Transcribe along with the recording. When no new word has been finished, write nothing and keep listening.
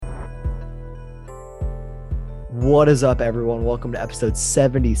What is up, everyone? Welcome to episode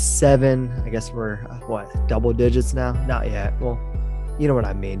 77. I guess we're, double digits now? Not yet. Well, you know what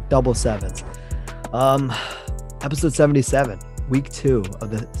I mean. Double sevens. Um, Episode 77, week 2 of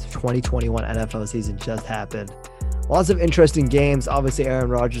the 2021 NFL season just happened. Lots of interesting games. Obviously, Aaron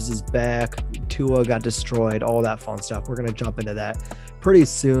Rodgers is back. Tua got destroyed, all that fun stuff. We're going to jump into that pretty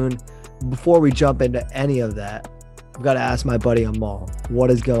soon. Before we jump into any of that, I've got to ask my buddy Amal,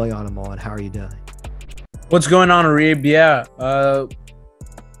 what is going on, Amal, and how are you doing? What's going on, Areeb? Yeah,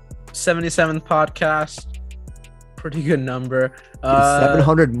 77th podcast, pretty good number.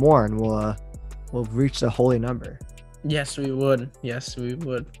 700 more, and we'll reach the holy number. Yes, we would.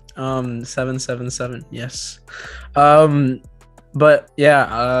 777. Yes. But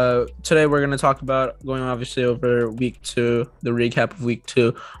yeah, today we're gonna talk about going obviously over week 2, the recap of week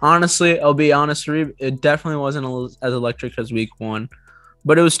 2. Honestly, I'll be honest, Areeb, it definitely wasn't as electric as week 1,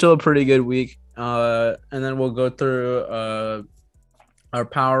 but it was still a pretty good week. And then we'll go through our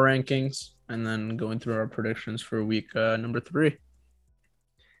power rankings and then going through our predictions for week number 3.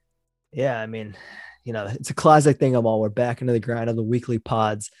 Yeah, I mean, it's a classic thing. We're back into the grind of the weekly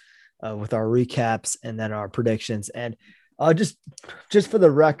pods with our recaps and then our predictions. And just for the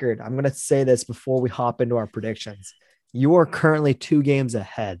record, I'm going to say this before we hop into our predictions. You are currently 2 games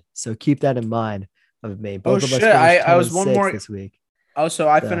ahead, so keep that in mind of me. Both of us I was one more this week. Oh, so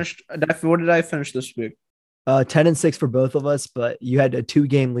I finished. What did I finish this week? 10-6 for both of us, but you had a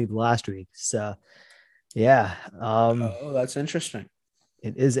 2-game lead last week. So, yeah. That's interesting.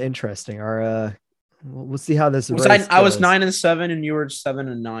 It is interesting. We'll see how this was. I was 9-7, and you were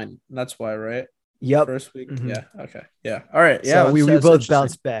 7-9. That's why, right? Yep. First week. Mm-hmm. Yeah. Okay. Yeah. All right. Yeah. So we both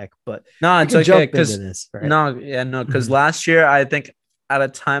bounced back, but no, it's okay because right? Because last year I think at a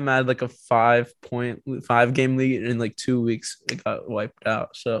time I had like a 5-game lead in like 2 weeks. It got wiped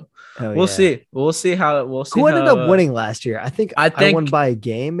out. So we'll see. We'll see how. Who ended up winning last year? I think I won by a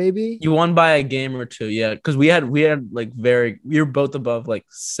game, maybe. You won by a game or 2, yeah. Because we had like we were both above like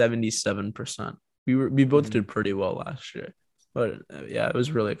 77%. We both did pretty well last year, but yeah, it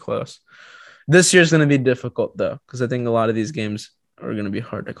was really close. This year's gonna be difficult though, because I think a lot of these games are gonna be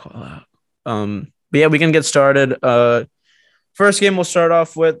hard to call out. But yeah, we can get started. First game we'll start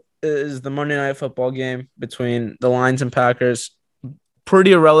off with is the Monday Night Football game between the Lions and Packers.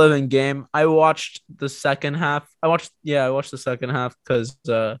 Pretty irrelevant game. I watched the second half. I watched the second half because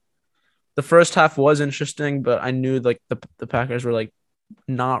the first half was interesting, but I knew like the Packers were like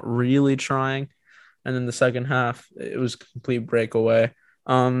not really trying, and then the second half it was a complete breakaway.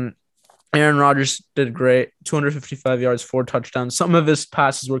 Aaron Rodgers did great. 255 yards, 4 touchdowns. Some of his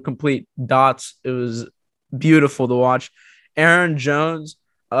passes were complete dots. It was beautiful to watch. Aaron Jones,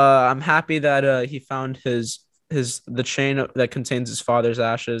 I'm happy that he found the chain that contains his father's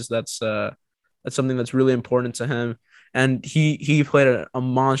ashes. That's something that's really important to him. And he played a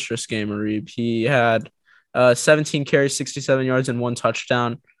monstrous game, Areeb. He had 17 carries, 67 yards, and 1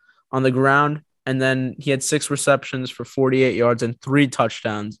 touchdown on the ground. And then he had 6 receptions for 48 yards and 3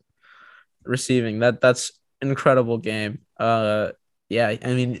 touchdowns receiving. That's an incredible game. Yeah,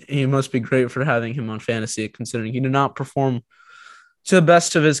 I mean, he must be great for having him on fantasy, considering he did not perform to the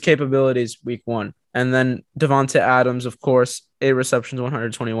best of his capabilities week 1. And then Devontae Adams, of course, 8 receptions,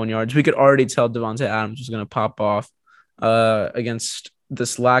 121 yards. We could already tell Devontae Adams was going to pop off against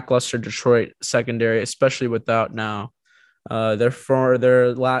this lackluster Detroit secondary, especially without now their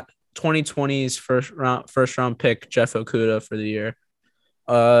 2020's first round pick, Jeff Okudah, for the year.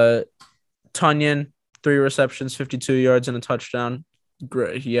 Tunyon, 3 receptions, 52 yards, and a touchdown.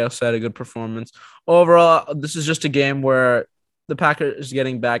 Great. He also had a good performance. Overall, this is just a game where the Packers is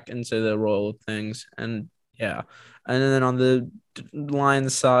getting back into the role of things. And yeah. And then on the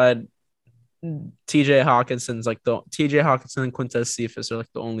Lions side, TJ Hawkinson and Quintez Cephas are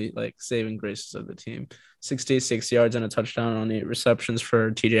like the only like saving graces of the team. 66 yards and a touchdown on 8 receptions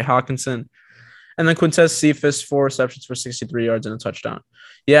for TJ Hawkinson. And then Quintez Cephas, 4 receptions for 63 yards and a touchdown.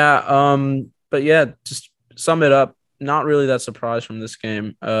 Yeah. But yeah, just sum it up. Not really that surprised from this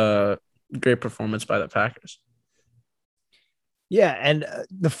game. Great performance by the Packers. Yeah, and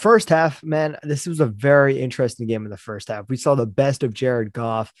the first half, man, this was a very interesting game in the first half. We saw the best of Jared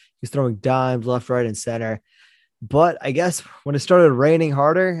Goff. He's throwing dimes left, right, and center. But I guess when it started raining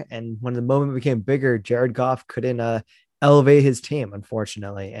harder and when the moment became bigger, Jared Goff couldn't elevate his team,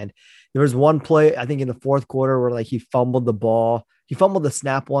 unfortunately. And there was one play, I think in the fourth quarter, where like he fumbled the ball. He fumbled the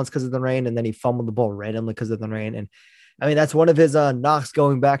snap once because of the rain, and then he fumbled the ball randomly because of the rain. And I mean, that's one of his knocks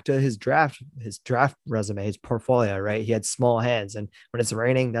going back to his draft resume, his portfolio, right? He had small hands. And when it's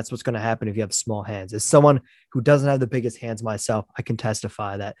raining, that's what's going to happen if you have small hands. As someone who doesn't have the biggest hands myself, I can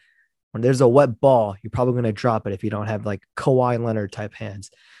testify that when there's a wet ball, you're probably going to drop it if you don't have like Kawhi Leonard type hands.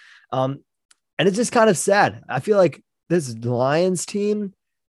 Um, and it's just kind of sad. I feel like this Lions team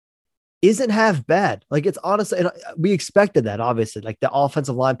isn't half bad. Like it's honestly, and we expected that obviously. Like the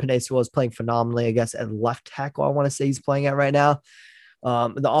offensive line, Penei Sewell is playing phenomenally. I guess at left tackle, I want to say he's playing at right now.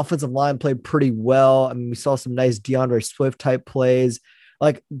 The offensive line played pretty well. I mean, we saw some nice DeAndre Swift type plays.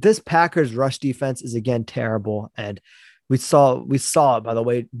 Like this Packers rush defense is again terrible, and we saw it, by the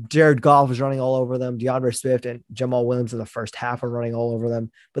way. Jared Goff was running all over them. DeAndre Swift and Jamal Williams in the first half were running all over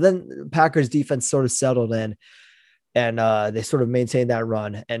them. But then Packers defense sort of settled in, and they sort of maintained that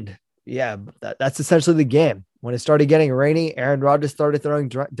run. And yeah, that's essentially the game. When it started getting rainy, Aaron Rodgers started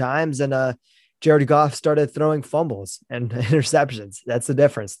throwing dimes, and Jared Goff started throwing fumbles and interceptions. That's the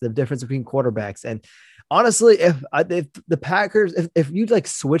difference between quarterbacks. And honestly, if the Packers, if you like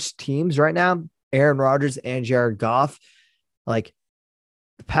switch teams right now, Aaron Rodgers and Jared Goff, like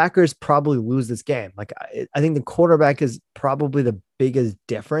the Packers probably lose this game. Like I think the quarterback is probably the biggest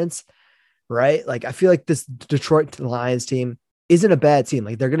difference, right? Like I feel like this Detroit Lions team isn't a bad team.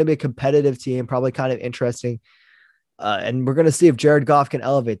 Like they're going to be a competitive team, probably kind of interesting. And we're going to see if Jared Goff can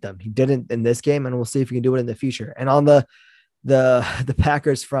elevate them. He didn't in this game, and we'll see if he can do it in the future. And on the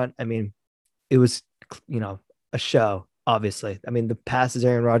Packers front, I mean, it was, a show, obviously. I mean, the passes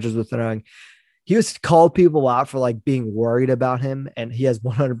Aaron Rodgers was throwing, he was called people out for like being worried about him, and he has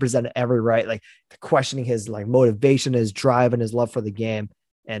 100% every right, like questioning his like motivation, his drive, and his love for the game.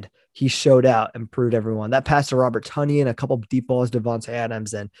 And he showed out and proved everyone. That pass to Robert Tonyan, a couple of deep balls to Devontae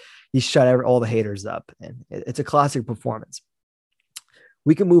Adams, and he shut all the haters up. And it's a classic performance.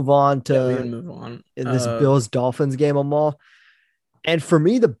 We can move on to this Bills-Dolphins game, Amal. And for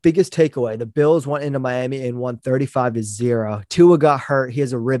me, the biggest takeaway, the Bills went into Miami and won 35-0. Tua got hurt. He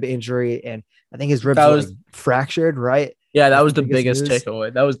has a rib injury, and I think his ribs were fractured, right? Yeah, that was the biggest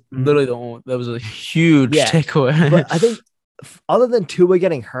takeaway. That was literally that was a huge takeaway. But I think other than Tua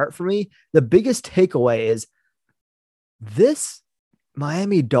getting hurt, for me, the biggest takeaway is this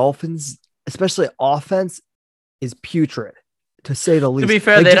Miami Dolphins, especially offense, is putrid, to say the least. To be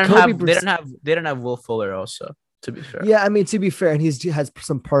fair, like they didn't have Will Fuller also. To be fair, yeah, I mean, to be fair, and he has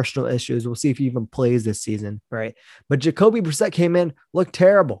some personal issues. We'll see if he even plays this season, right? But Jacoby Brissett came in, looked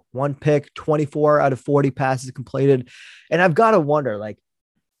terrible. 1 pick, 24 out of 40 passes completed, and I've got to wonder, like,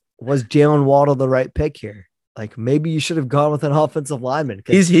 was Jalen Waddle the right pick here? Like maybe you should have gone with an offensive lineman.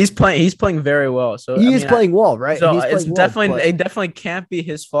 He's playing very well. So he's playing well, right? So it definitely can't be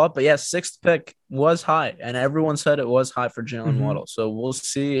his fault. But yeah, 6th pick was high, and everyone said it was high for Jalen Waddle. So we'll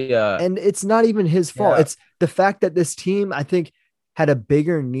see. And it's not even his fault. Yeah. It's the fact that this team, I think, had a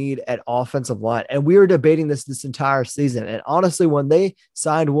bigger need at offensive line, and we were debating this entire season. And honestly, when they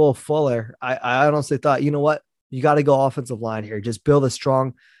signed Will Fuller, I honestly thought, you know what, you got to go offensive line here. Just build a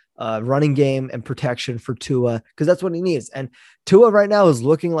strong running game and protection for Tua, because that's what he needs. And Tua right now is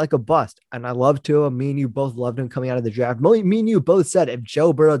looking like a bust. And I love Tua. Me and you both loved him coming out of the draft. Me and you both said if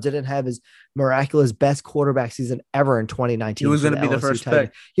Joe Burrow didn't have his miraculous best quarterback season ever in 2019, he was going to be the first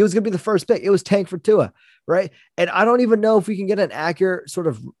pick. He was going to be the first pick. It was tank for Tua, right? And I don't even know if we can get an accurate sort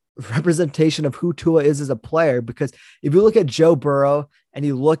of representation of who Tua is as a player, because if you look at Joe Burrow and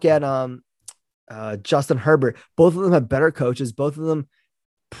you look at Justin Herbert, both of them have better coaches. Both of them,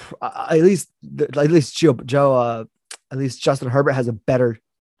 at least Justin Herbert has a better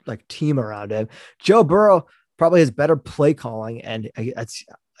like team around him. Joe Burrow probably has better play calling, and I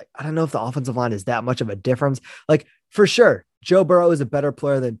don't know if the offensive line is that much of a difference. Like for sure, Joe Burrow is a better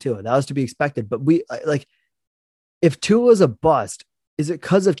player than Tua. That was to be expected. But if Tua is a bust, is it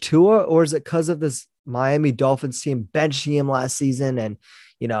because of Tua, or is it because of this Miami Dolphins team benching him last season and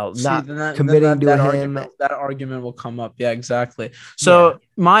not committing to him? That argument will come up. Yeah, exactly. So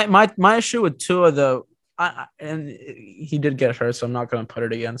my issue with Tua, though, and he did get hurt, so I'm not going to put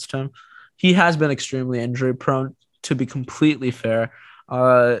it against him. He has been extremely injury prone, to be completely fair.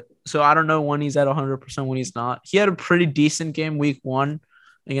 So I don't know when he's at 100%, when he's not. He had a pretty decent game week 1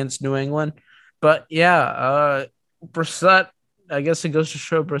 against New England. But yeah, Brissett, I guess it goes to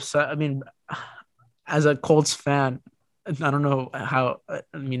show Brissett. I mean, as a Colts fan, I don't know how.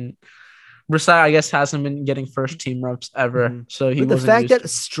 I mean, Brissett, I guess, hasn't been getting first team reps ever. So he the fact that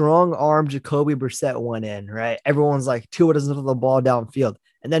strong arm Jacoby Brissett went in, right? Everyone's like, Tua doesn't throw the ball downfield,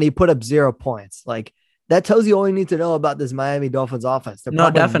 and then he put up 0 points. Like that tells you all you need to know about this Miami Dolphins offense. They're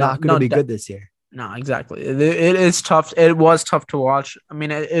probably not going to be good this year. No, exactly. It is tough. It was tough to watch. I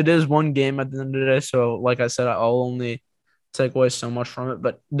mean, it is one game at the end of the day. So, like I said, I'll only take away so much from it.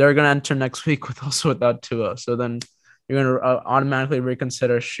 But they're going to enter next week without Tua. So then you're going to automatically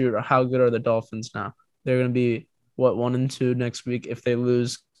reconsider, how good are the Dolphins now? They're going to be, 1-2 next week if they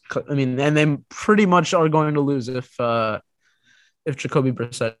lose I mean, and they pretty much are going to lose if Jacoby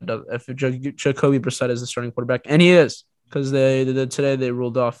Brissett Jacoby Brissett is the starting quarterback, and he is, because today they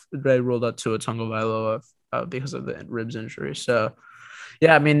ruled out Tua Tagovailoa because of the ribs injury. So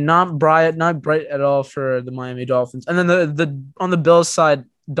yeah, I mean, not bright at all for the Miami Dolphins. And then the on the Bills side,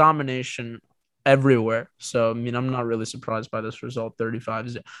 domination everywhere. So I mean, I'm not really surprised by this result,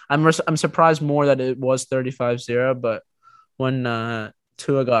 35-0. I'm surprised more that it was 35-0, but when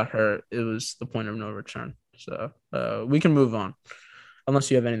Tua got hurt, it was the point of no return. So we can move on, unless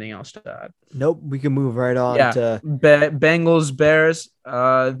you have anything else to add. Nope, we can move right on to Bengals Bears.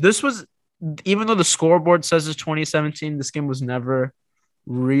 This was, even though the scoreboard says it's 2017, this game was never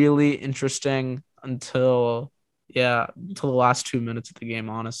really interesting until the last 2 minutes of the game,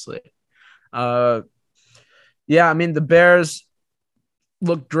 honestly. I mean, the Bears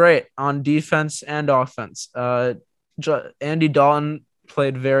looked great on defense and offense. Andy Dalton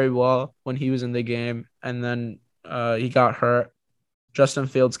played very well when he was in the game, and then he got hurt. Justin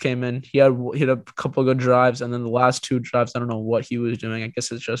Fields came in. He had a couple of good drives, and then the last 2 drives, I don't know what he was doing. I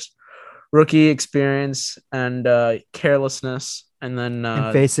guess it's just rookie experience and carelessness, and then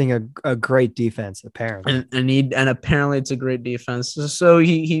and facing a great defense apparently. And apparently it's a great defense. So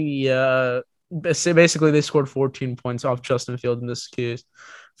he basically they scored 14 points off Justin Fields in this case.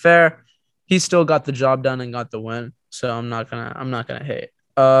 Fair. He still got the job done and got the win. So I'm not gonna hate.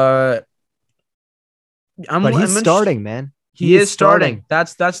 But he's starting, man. He is starting.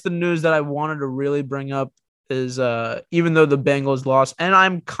 That's the news that I wanted to really bring up, is even though the Bengals lost, and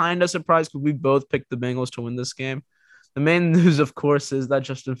I'm kind of surprised because we both picked the Bengals to win this game. The main news, of course, is that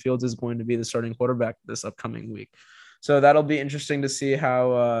Justin Fields is going to be the starting quarterback this upcoming week. So that'll be interesting to see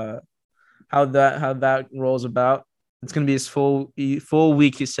how that rolls about. It's going to be his full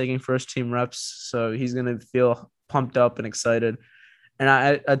week. He's taking first team reps, so he's going to feel pumped up and excited. And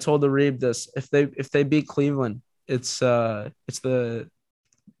I told the Reeb this: if they beat Cleveland, there's no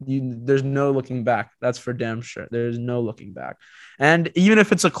looking back. That's for damn sure. There's no looking back. And even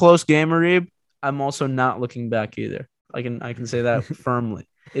if it's a close game, Reeb, I'm also not looking back either. I can say that firmly,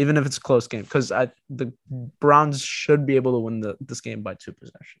 even if it's a close game, because the Browns should be able to win this game by 2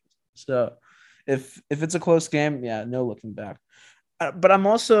 possessions. So if it's a close game, no looking back. But I'm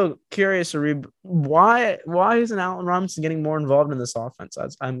also curious, Arib, why isn't Allen Robinson getting more involved in this offense?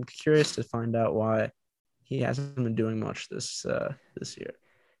 I'm curious to find out why he hasn't been doing much this year.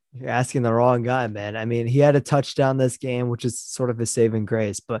 You're asking the wrong guy, man. I mean, he had a touchdown this game, which is sort of his saving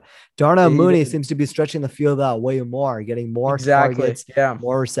grace. But Darnell Mooney seems to be stretching the field out way more, getting more targets,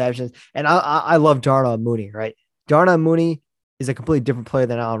 more receptions. And I love Darnell Mooney, right? Darnell Mooney is a completely different player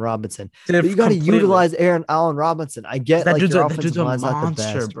than Allen Robinson. But you got to utilize Allen Robinson. I get that your offensive line's not the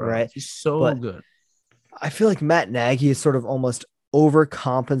best, bro. Right? He's so good. I feel like Matt Nagy is sort of almost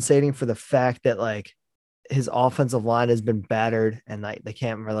overcompensating for the fact that like his offensive line has been battered and like they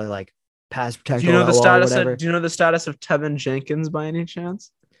can't really like pass protect. Do you know the status of Tevin Jenkins by any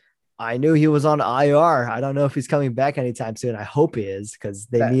chance? I knew he was on IR. I don't know if he's coming back anytime soon. I hope he is, because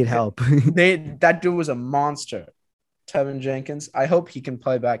they need help. That dude was a monster. Tevin Jenkins. I hope he can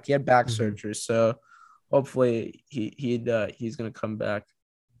play back. He had back surgery, so hopefully he's gonna come back.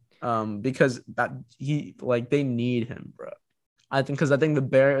 Because they need him, bro. I think the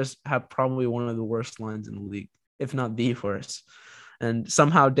Bears have probably one of the worst lines in the league, if not the worst. And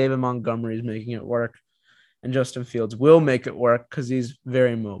somehow David Montgomery is making it work, and Justin Fields will make it work because he's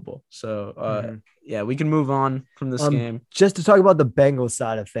very mobile. So we can move on from this game. Just to talk about the Bengals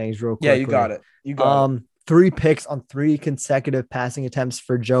side of things real quick. Yeah, you got it. 3 picks on 3 consecutive passing attempts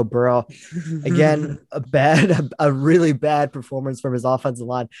for Joe Burrow. Again, a really bad performance from his offensive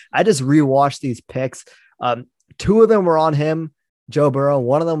line. I just rewatched these picks. 2 of them were on him, Joe Burrow.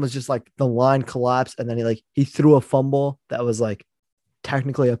 One of them was just like the line collapsed, and then he threw a fumble that was like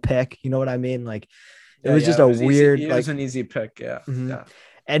technically a pick. You know what I mean? Like it was weird. It was an easy pick. Yeah. Mm-hmm. Yeah.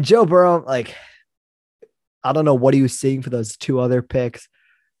 And Joe Burrow, like, I don't know what he was seeing for those 2 other picks.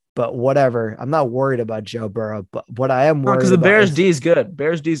 But whatever, I'm not worried about Joe Burrow. But what I am worried because the Bears D is good.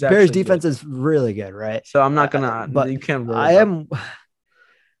 Bears defense is really good, right? So I'm not gonna. But you can't.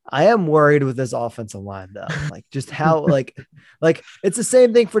 I am worried with this offensive line though. Like just how like it's the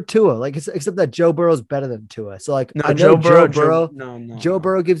same thing for Tua. Like except that Joe Burrow is better than Tua. So like Joe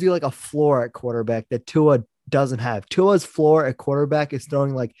Burrow gives you like a floor at quarterback that Tua doesn't have. Tua's floor at quarterback is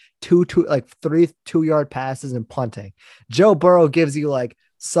throwing like 3 2-yard passes and punting. Joe Burrow gives you like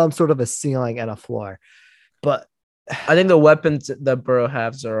some sort of a ceiling and a floor. But I think the weapons that Burrow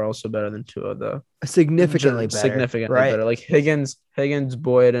has are also better than Tua, though. Significantly better. Like Higgins,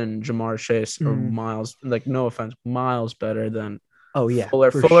 Boyd, and Jamar Chase are miles. Like no offense, miles better than Oh yeah,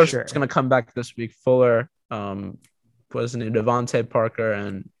 for Fuller's sure. going to come back this week. Fuller, was it Devontae Parker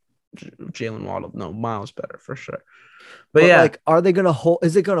and Jalen Waddle? No, Miles better for sure. But But yeah, like, are they gonna hold?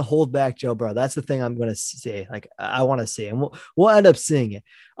 Is it gonna hold back Joe Burrow? That's the thing I'm gonna see. Like, I want to see, and we'll end up seeing it.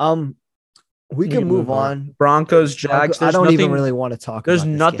 We we can can move move on. on to Broncos, Broncos. Jags. I don't even really want to talk There's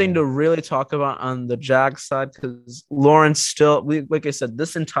about this nothing to game. really talk about on the Jags side because Lawrence still, like I said,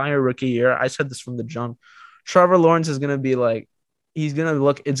 this entire rookie year, I said this from the jump. Trevor Lawrence is going to be like, he's going to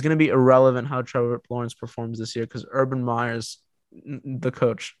look, it's going to be irrelevant how Trevor Lawrence performs this year because Urban Meyer's the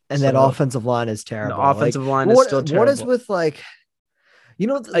coach. And that So offensive line is the terrible. Like, offensive line is still what is terrible. with like,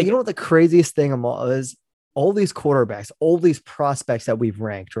 Like, what the craziest thing of all is? All these quarterbacks, all these prospects that we've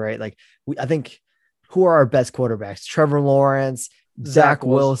ranked, right? Like, I think who are our best quarterbacks? Trevor Lawrence, Zach Zach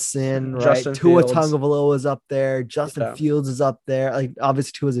Wilson, Wilson, right? Justin Tua Fields. Tagovailoa is up there. Justin Yeah. Fields is up there. Like,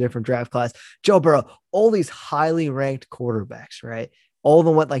 obviously, Tua's a different draft class. Joe Burrow, all these highly ranked quarterbacks, right? All of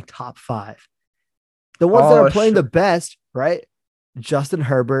them went like top 5. The ones that All are are playing the sure. best, right? Justin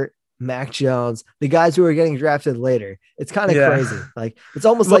Herbert, Mac Jones, the guys who are getting drafted later. It's kind of Yeah. crazy. Like, it's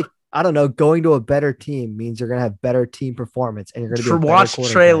almost Well, like, I don't know, going to a better team means you're going to have better team performance and you're going to be a better watch Trey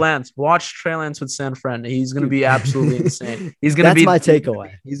quarterback. Lance. Watch Trey Lance with San Fran. He's going to Dude, be absolutely insane. He's going to that's be my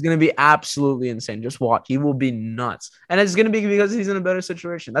takeaway. he's going to be absolutely insane. Just watch. He will be nuts. And it's going to be because he's in a better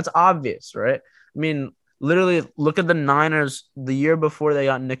situation. That's obvious, right? I mean, literally look at the Niners the year before they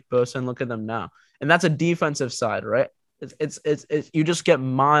got Nick Bosa and look at them now. And that's a defensive side, right? It's you just get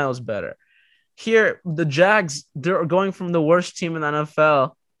miles better. Here, the Jags, they're going from the worst team in the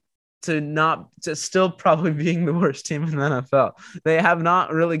NFL to still probably being the worst team in the NFL. They have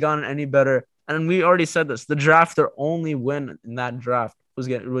not really gotten any better. And we already said this. The draft, their only win in that draft was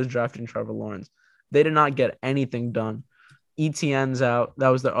drafting Trevor Lawrence. They did not get anything done. ETN's out. That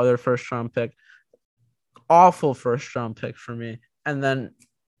was their other first round pick. Awful first round pick for me. And then,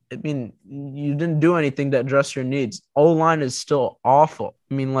 I mean, you didn't do anything to address your needs. O-line is still awful.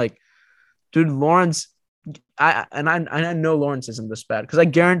 I mean, like, dude, Lawrence, I know Lawrence isn't this bad because I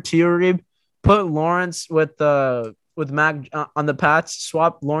guarantee you, Reeb, put Lawrence with Mac on the Pats,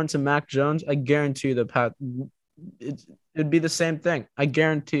 swap Lawrence and Mac Jones. I guarantee you the Pat it'd be the same thing. I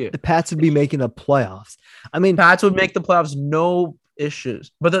guarantee you. The Pats would be making the playoffs. I mean, Pats would make the playoffs, no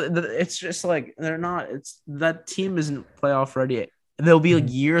issues. But it's just like they're not. It's that team isn't playoff ready. They'll be like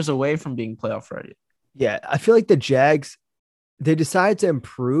years away from being playoff ready. yeah, I feel like the Jags, they decided to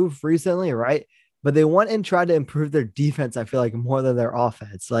improve recently, right? But they went and tried to improve their defense, I feel like, more than their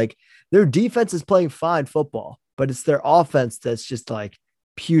offense. Like, their defense is playing fine football, but it's their offense that's just like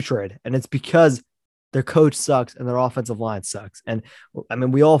putrid. And it's because their coach sucks and their offensive line sucks. And I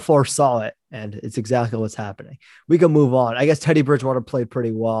mean, we all foresaw it, and it's exactly what's happening. We can move on. I guess Teddy Bridgewater played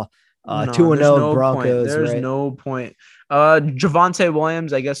pretty well. No, 2-0 no point. Broncos, There's right? no point. Javonte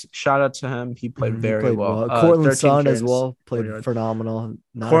Williams, I guess, shout out to him. He played He very played well. well. Cortland 13 Sutton as carries, well 40 played yards. phenomenal.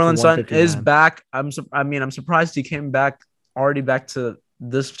 9 for Cortland Sutton is 159. back. I'm surprised he came back already back to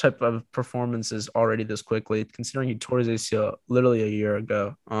this type of performances already this quickly, considering he tore his ACL literally a year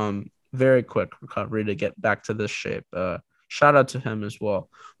ago. Very quick recovery to get back to this shape. Shout out to him as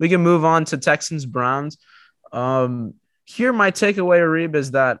well. We can move on to Texans Browns. Here my takeaway, Reeb, is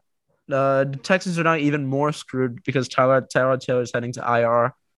that the Texans are now even more screwed because Tyler Taylor is heading to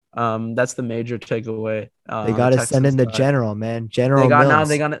IR. That's the major takeaway. They On the got to send Texans in the side. general, man. They General got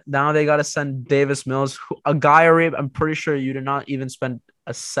Mills. now they got to send Davis Mills, a guy, Reeb, I'm pretty sure you did not even spend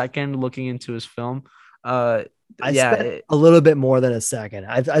a second looking into his film. I spent a little bit more than a second.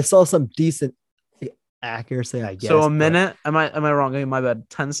 I saw some decent accuracy, I guess. So a minute? Am I wrong? My bad.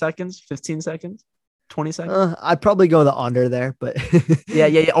 10 seconds, 15 seconds, 20 seconds. I'd probably go the under there, but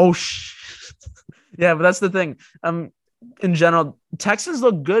yeah. Oh yeah, but that's the thing. In general, Texans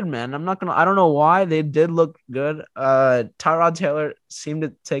look good, man. I don't know why they did look good. Tyrod Taylor seemed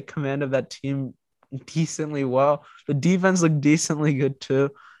to take command of that team decently well. The defense looked decently good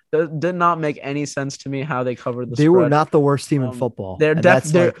too. It did not make any sense to me how they covered the they spread. were not the worst team in football. They're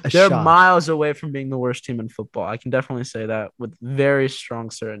miles away from being the worst team in football. I can definitely say that with very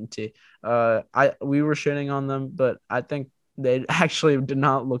strong certainty. We were shitting on them, but I think they actually did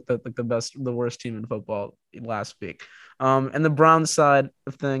not look like the worst team in football last week. And the Browns side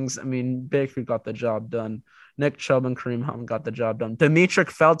of things, I mean, Baker got the job done. Nick Chubb and Kareem Hunt got the job done.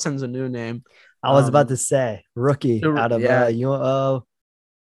 Demetric Felton's a new name. I was about to say rookie out of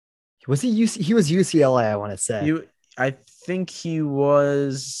was he he was UCLA, I want to say. I think he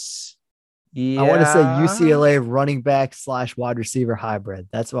was. Yeah. I want to say UCLA running back / wide receiver hybrid.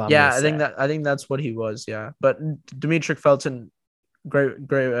 That's what I'm I think that's what he was. Yeah. But Demetric Felton, great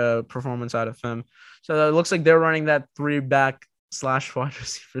performance out of him. So it looks like they're running that 3-back slash wide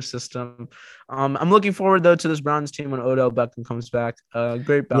receiver system. I'm looking forward though to this Browns team when Odell Beckham comes back.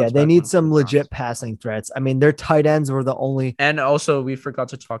 Great Yeah, bounce they back need one for the some legit Browns. passing threats. I mean, their tight ends were the only. And also, we forgot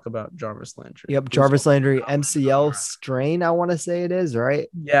to talk about Jarvis Landry, Yep, who's Jarvis Landry coming back. MCL strain. I want to say it is right.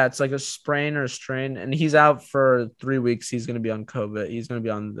 Yeah, it's like a sprain or a strain, and he's out for 3 weeks. He's going to be on COVID. He's going to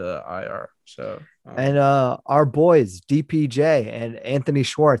be on the IR. So, And our boys DPJ and Anthony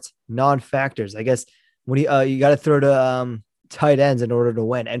Schwartz non-factors. I guess when you got to throw to tight ends in order to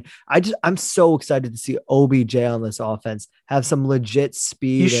win. And I'm so excited to see OBJ on this offense have some legit he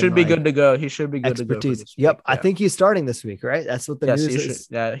speed and should be like good to go. He should be good to go for expertise. this week. Yep, I Yeah. think he's starting this week, right? That's what the Yes, news he should. is.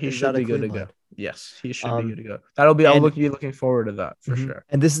 Yeah, he Is should out be of good to go. Cleveland. Yes, he should be good to go. And Looking forward to that for sure.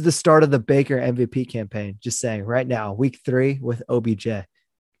 and this is the start of the Baker MVP campaign. Just saying, right now, week 3 with OBJ. All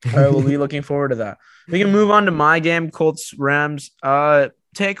right, we'll be looking forward to that. We can move on to my game, Colts Rams.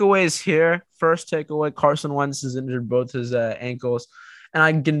 Takeaways here. First takeaway: Carson Wentz has injured both his ankles, and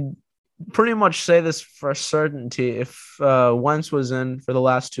I can pretty much say this for certainty. If Wentz was in for the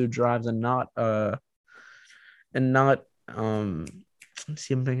last 2 drives and not let's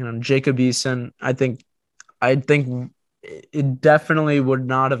see, I'm thinking on Jacob Eason, I think it definitely would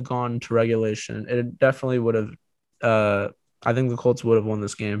not have gone to regulation. It definitely would have. I think the Colts would have won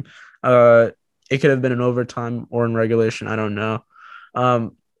this game. It could have been in overtime or in regulation. I don't know.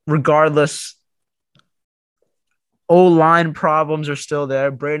 Regardless, O-line problems are still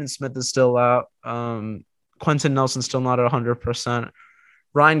there. Braden Smith is still out. Quentin Nelson's still not at 100%.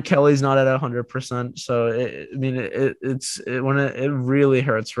 Ryan Kelly's not at 100%. So it really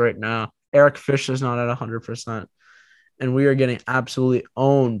hurts right now. Eric Fisher's not at 100%. And we are getting absolutely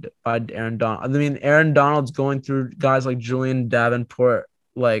owned by Aaron Donald. I mean, Aaron Donald's going through guys like Julian Davenport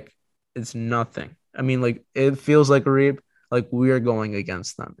like it's nothing. I mean, like it feels like Reeb, like we are going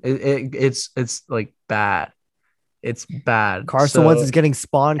against them. It's like bad. It's bad. Carson Wentz So is getting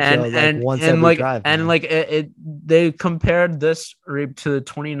spawn killed like once every drive. They compared this Reeb to the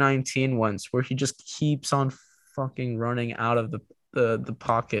 2019 ones where he just keeps on fucking running out of the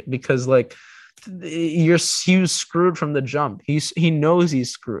pocket because like he was screwed from the jump. He knows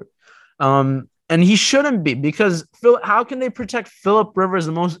he's screwed. And he shouldn't be because how can they protect Phillip Rivers,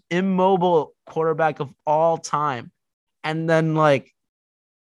 the most immobile quarterback of all time? And then now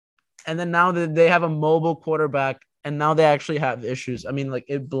that they have a mobile quarterback and now they actually have issues. I mean, like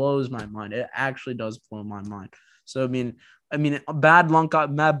it blows my mind. It actually does blow my mind. So, I mean, bad luck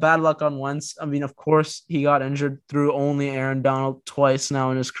on Wentz. I mean, of course he got injured through only Aaron Donald twice now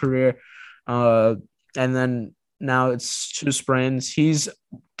in his career. And then now it's 2 sprains. He's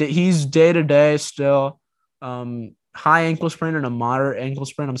day to day still. High ankle sprain and a moderate ankle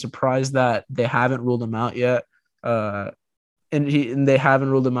sprain. I'm surprised that they haven't ruled him out yet. And they haven't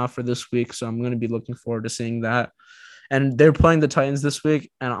ruled him out for this week, so I'm going to be looking forward to seeing that. And they're playing the Titans this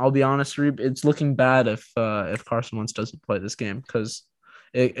week, and I'll be honest, Reeb, it's looking bad if Carson Wentz doesn't play this game because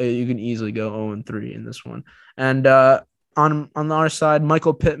you can easily go 0-3 in this one. And on the other side,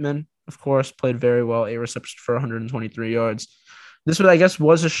 Michael Pittman, of course, played very well, 8 receptions for 123 yards. This was, I guess,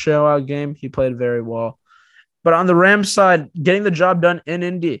 was a showout game. He played very well. But on the Rams side, getting the job done in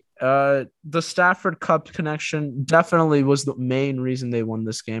Indy, the Stafford Cup connection definitely was the main reason they won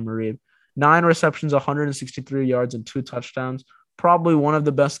this game, Reeb. 9 receptions, 163 yards, and 2 touchdowns. Probably one of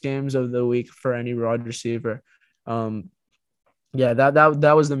the best games of the week for any wide receiver. Yeah,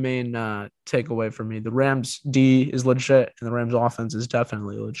 that was the main takeaway for me. The Rams D is legit, and the Rams offense is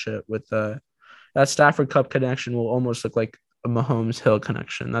definitely legit. With that Stafford Cup connection will almost look like a Mahomes Hill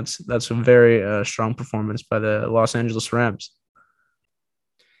connection. That's a very strong performance by the Los Angeles Rams.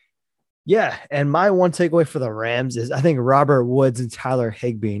 Yeah, and my one takeaway for the Rams is I think Robert Woods and Tyler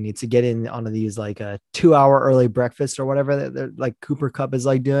Higbee need to get in on these like a 2-hour early breakfast or whatever that like Cooper Cup is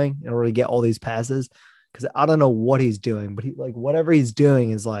like doing in order to get all these passes. Because I don't know what he's doing, but he like whatever he's doing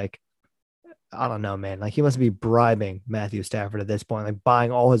is like, I don't know, man. Like he must be bribing Matthew Stafford at this point, like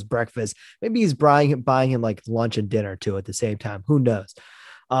buying all his breakfast. Maybe he's buying him like lunch and dinner too at the same time. Who knows?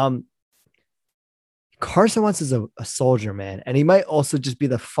 Carson Wentz is a soldier, man. And he might also just be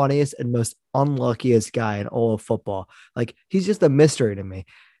the funniest and most unluckiest guy in all of football. Like he's just a mystery to me.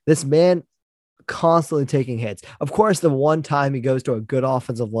 This man constantly taking hits. Of course, the one time he goes to a good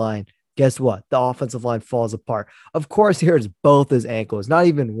offensive line, guess what? The offensive line falls apart. Of course, he hurts both his ankles, not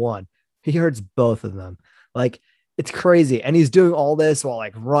even one. He hurts both of them. Like it's crazy. And he's doing all this while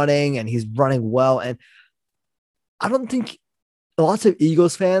like running and he's running well. And I don't think lots of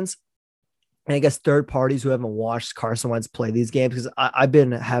Eagles fans, and I guess third parties who haven't watched Carson Wentz play these games, because I've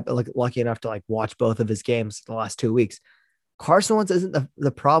been lucky enough to like watch both of his games the last 2 weeks. Carson Wentz isn't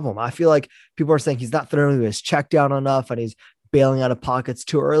the problem. I feel like people are saying he's not throwing his check down enough and he's bailing out of pockets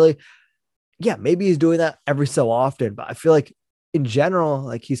too early. Yeah, maybe he's doing that every so often, but I feel like in general,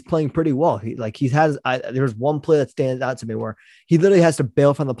 like he's playing pretty well. There's one play that stands out to me where he literally has to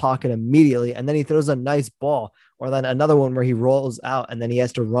bail from the pocket immediately, and then he throws a nice ball, or then another one where he rolls out and then he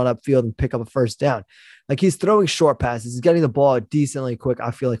has to run upfield and pick up a first down. Like he's throwing short passes, he's getting the ball decently quick.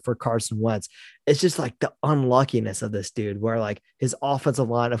 I feel like for Carson Wentz, it's just like the unluckiness of this dude, where like his offensive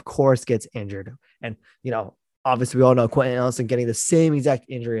line, of course, gets injured, and obviously we all know Quentin Ellison getting the same exact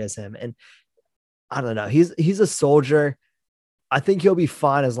injury as him, and I don't know. He's a soldier. I think he'll be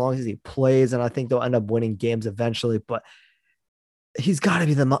fine as long as he plays, and I think they'll end up winning games eventually. But he's got to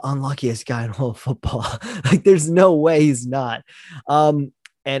be the unluckiest guy in all of football. Like, there's no way he's not. And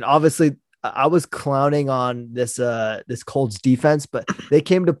obviously, I was clowning on this Colts defense, but they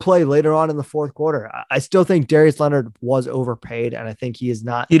came to play later on in the fourth quarter. I still think Darius Leonard was overpaid, and I think he is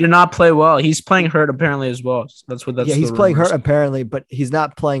not. He did not play well. He's playing hurt apparently as well. Yeah, he's playing hurt apparently, but he's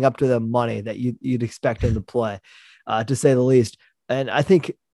not playing up to the money that you'd expect him to play, to say the least. And I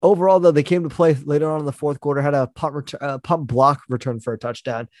think overall, though, they came to play later on in the fourth quarter, had a punt block return for a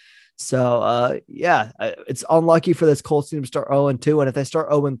touchdown. So, it's unlucky for this Colts team to start 0-2. And if they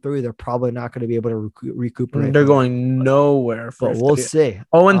start 0-3, they're probably not going to be able to recuperate. They're going nowhere. But we'll see.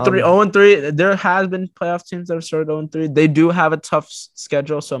 0-3. There has been playoff teams that have started 0-3. They do have a tough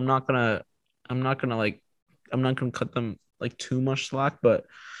schedule, so I'm not gonna cut them like too much slack. But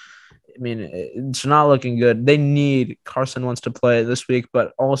I mean, it's not looking good. They need Carson Wentz to play this week,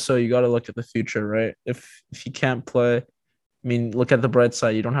 but also you got to look at the future, right? If he can't play, I mean, look at the bright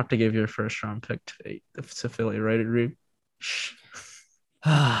side. You don't have to give your first round pick to Philly, right, Reed?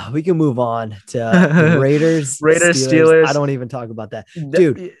 We can move on to the Raiders, Steelers. I don't even talk about that,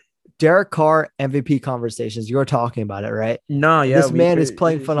 dude. Derek Carr MVP conversations. You're talking about it, right? No, yeah. This man is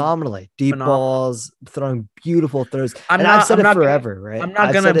playing phenomenally. Deep balls, throwing beautiful throws. I've said it forever, right? I'm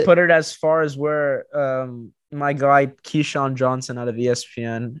not going to put it as far as where my guy Keyshawn Johnson out of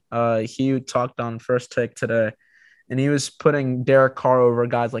ESPN, he talked on First Take today, and he was putting Derek Carr over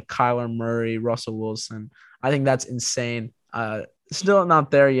guys like Kyler Murray, Russell Wilson. I think that's insane. Still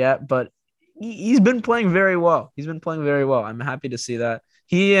not there yet, but he's been playing very well. I'm happy to see that.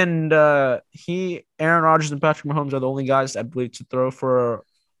 Aaron Rodgers and Patrick Mahomes are the only guys I believe to throw for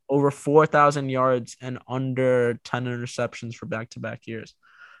over 4,000 yards and under 10 interceptions for back-to-back years.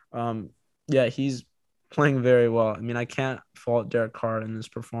 He's playing very well. I mean, I can't fault Derek Carr in this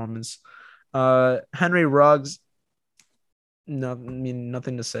performance. Henry Ruggs,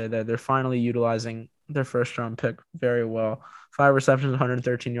 nothing to say there. They're finally utilizing their first-round pick very well. 5 receptions,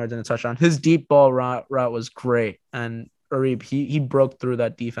 113 yards, and a touchdown. His deep ball route was great, and Arib, he broke through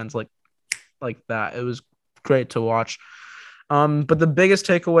that defense like that. It was great to watch. But the biggest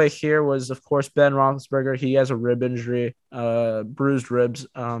takeaway here was, of course, Ben Roethlisberger. He has a rib injury, bruised ribs.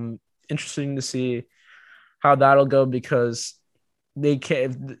 Interesting to see how that'll go, because they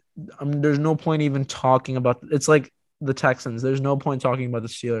can't. There's no point even talking about. It's like the Texans. There's no point talking about the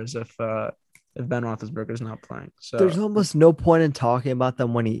Steelers if Ben Roethlisberger is not playing. So there's almost no point in talking about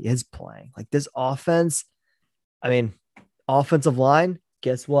them when he is playing. Like, this offense, I mean, offensive line,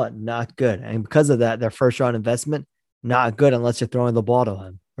 guess what? Not good. And because of that, their first round investment, not good unless you're throwing the ball to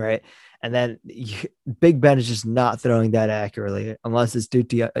him, right? And then Big Ben is just not throwing that accurately unless it's to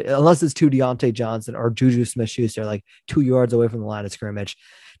Deontay Johnson or Juju Smith-Schuster, like 2 yards away from the line of scrimmage.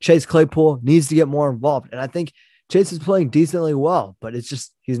 Chase Claypool needs to get more involved. And I think Chase is playing decently well, but it's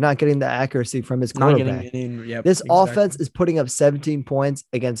just he's not getting the accuracy from his quarterback. This offense is putting up 17 points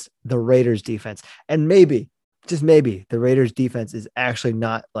against the Raiders defense. And maybe, just maybe, the Raiders defense is actually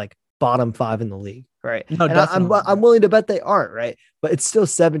not like bottom 5 in the league, right? No, and I'm willing to bet they aren't, right? But it's still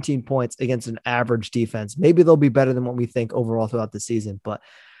 17 points against an average defense. Maybe they'll be better than what we think overall throughout the season. But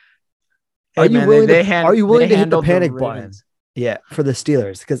are you willing to hit the panic button? Yeah, for the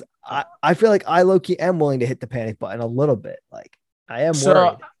Steelers, because I feel like I low-key am willing to hit the panic button a little bit. Like, I am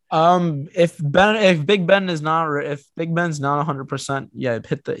worried. If Big Ben's not 100%,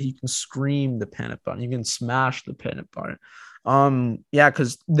 you can scream the panic button. You can smash the panic button.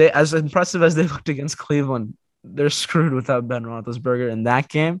 Because they, as impressive as they looked against Cleveland, they're screwed without Ben Roethlisberger in that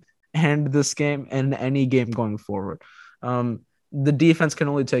game and this game and any game going forward. The defense can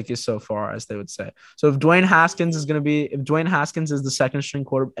only take you so far, as they would say. So if Dwayne Haskins is the second string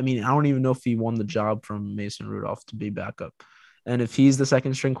quarterback, I mean, I don't even know if he won the job from Mason Rudolph to be backup. And if he's the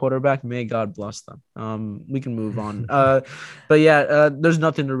second string quarterback, may God bless them. We can move on. There's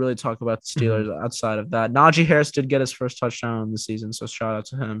nothing to really talk about the Steelers outside of that. Najee Harris did get his first touchdown in the season, so shout out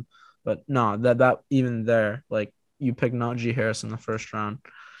to him. But no, that even there, like, you pick Najee Harris in the first round.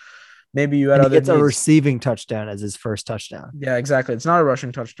 Maybe you had And he other gets a needs. receiving touchdown as his first touchdown. Yeah, exactly. It's not a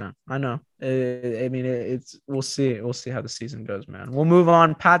rushing touchdown. I know. I mean, it's we'll see. We'll see how the season goes, man. We'll move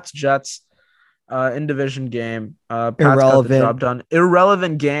on. Pats Jets, in division game. Pats got the Irrelevant. job done.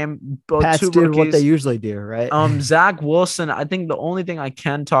 Irrelevant game. Both Pats two did what they rookies. usually do, right? Zach Wilson. I think the only thing I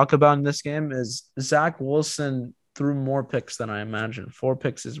can talk about in this game is Zach Wilson threw more picks than I imagined. 4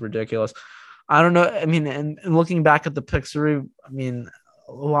 picks is ridiculous. I don't know. I mean, and looking back at the picks, I mean,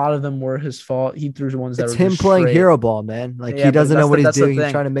 a lot of them were his fault. He threw ones that It's were him just playing straight. hero ball, man. Like he Yeah, but doesn't know what he's that's the doing. He's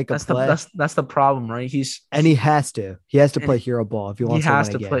thing. trying to make a That's the play. that's the problem, right? And he has to. He has to And play hero ball if he he wants to has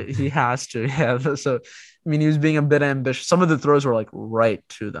win a to game. play. He has to. Yeah. So, I mean, he was being a bit ambitious. Some of the throws were like right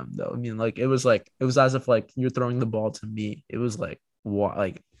to them, though. I mean, like it was as if like you're throwing the ball to me. It was like what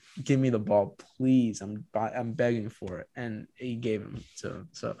like give me the ball, please. I'm begging for it, and he gave him to him.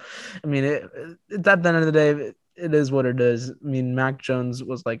 So, I mean, at the end of the day, it is what it is. I mean, Mac Jones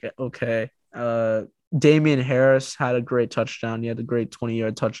was like okay. Damian Harris had a great touchdown. He had a great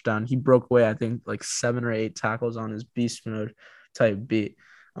 20-yard touchdown. He broke away, I think, like 7 or 8 tackles on his beast mode type beat.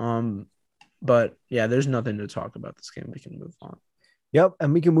 But yeah, there's nothing to talk about this game. We can move on. Yep,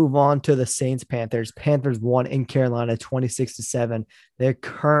 and we can move on to the Saints Panthers. Panthers won in Carolina 26-7. They're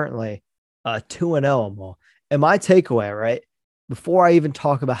currently 2-0. And my takeaway, right? Before I even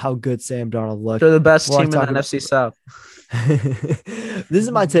talk about how good Sam Darnold looked, They're the best before I team in the talk about NFC South. this is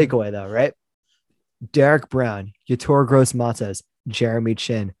my takeaway though, right? Derek Brown, Yator Gross Matos, Jeremy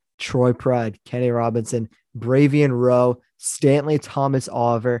Chin, Troy Pride, Kenny Robinson, Bravian Rowe, Stanley Thomas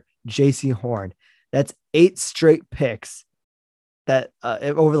Oliver, JC Horn. That's 8 straight picks that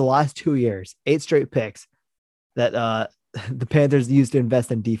over the last 2 years, 8 straight picks that the Panthers used to invest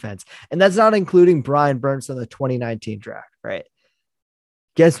in defense. And that's not including Brian Burns in the 2019 draft, right?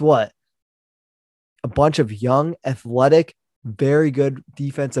 Guess what? A bunch of young, athletic, very good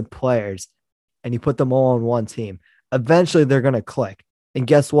defensive players, and you put them all on one team. Eventually, they're going to click. And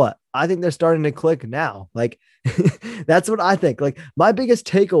guess what? I think they're starting to click now. Like, that's what I think. Like, my biggest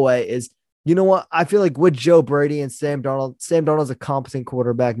takeaway is, you know what? I feel like with Joe Brady and Sam Darnold's a competent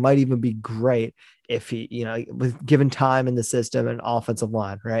quarterback, might even be great if he, with given time in the system and offensive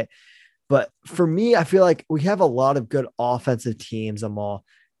line, right? But for me, I feel like we have a lot of good offensive teams, Amal,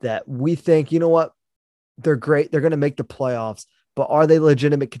 that we think, you know what? They're great. They're going to make the playoffs, but are they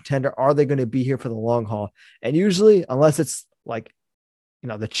legitimate contender? Are they going to be here for the long haul? And usually, unless it's like,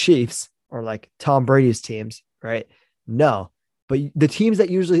 the Chiefs or like Tom Brady's teams, right? No, but the teams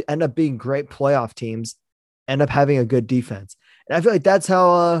that usually end up being great playoff teams end up having a good defense. And I feel like that's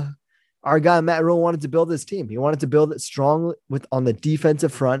how our guy Matt Rule wanted to build his team. He wanted to build it strong on the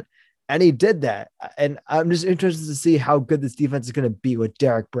defensive front, and he did that. And I'm just interested to see how good this defense is going to be with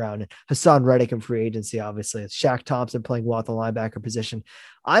Derek Brown and Hassan Reddick in free agency, obviously. It's Shaq Thompson playing well at the linebacker position.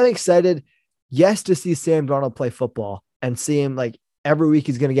 I'm excited, yes, to see Sam Darnold play football and see him like every week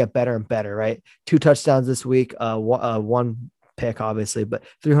he's going to get better and better, right? 2 touchdowns this week, one pick, obviously, but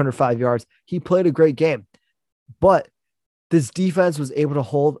 305 yards. He played a great game. But this defense was able to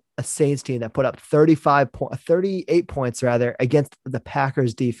hold a Saints team that put up 38 points rather against the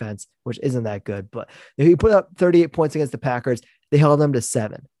Packers defense, which isn't that good. But if he put up 38 points against the Packers, they held them to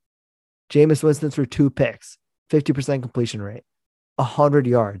 7. Jameis Winston threw 2 picks, 50% completion rate, 100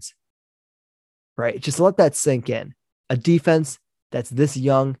 yards, right? Just let that sink in. A defense that's this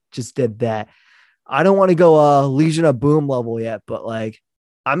young just did that. I don't want to go Legion of Boom level yet, but like,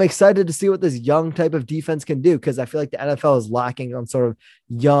 I'm excited to see what this young type of defense can do, because I feel like the NFL is lacking on sort of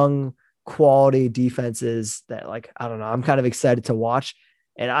young quality defenses that, like, I don't know, I'm kind of excited to watch.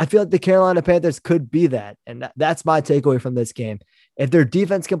 And I feel like the Carolina Panthers could be that. And that's my takeaway from this game. If their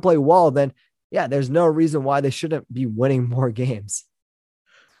defense can play well, then yeah, there's no reason why they shouldn't be winning more games.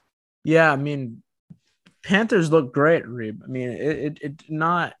 Yeah, I mean, Panthers look great, Reeb. I mean, it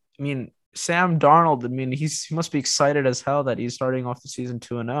not. I mean, Sam Darnold. I mean, he must be excited as hell that he's starting off the season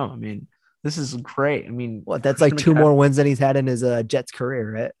 2-0. I mean, this is great. I mean, What? That's Christian like 2 McCaffrey, more wins than he's had in his Jets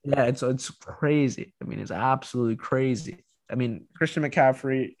career, right? yeah, it's crazy. I mean, it's absolutely crazy. I mean, Christian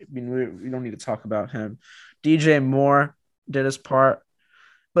McCaffrey. I mean, we don't need to talk about him. DJ Moore did his part,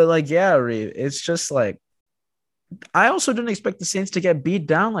 but like, yeah, Reeb, it's just like, I also didn't expect the Saints to get beat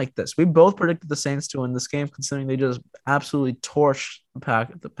down like this. We both predicted the Saints to win this game, considering they just absolutely torched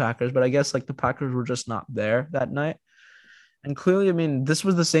the Packers. But I guess like the Packers were just not there that night. And clearly, I mean, this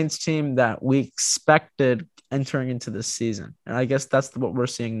was the Saints team that we expected entering into this season. And I guess that's what we're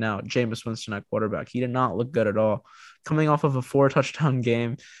seeing now. Jameis Winston at quarterback. He did not look good at all. Coming off of a 4-touchdown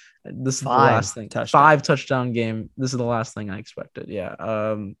game, this is the last thing. 5-touchdown game. This is the last thing I expected.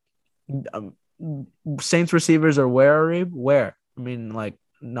 Yeah. Saints receivers are where, Areeb? Where? I mean, like,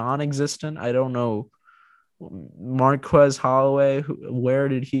 non-existent. I don't know. Marquez Callaway,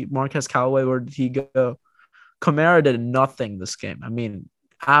 Marquez Callaway, where did he go? Kamara did nothing this game. I mean,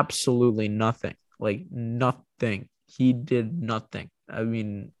 absolutely nothing. Like nothing. He did nothing. I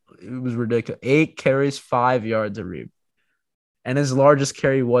mean, it was ridiculous. 8 carries, 5 yards a reap. And his largest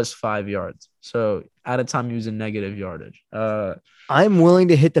carry was 5 yards. So at a time he was in negative yardage. I'm willing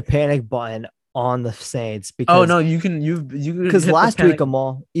to hit the panic button on the Saints Oh because no, you can because hit the last week, panic.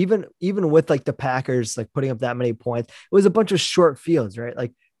 Amal, even with like the Packers like putting up that many points, it was a bunch of short fields, right?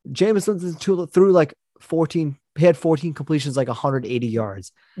 Like Jameis Winston threw like 14, he had 14 completions, like 180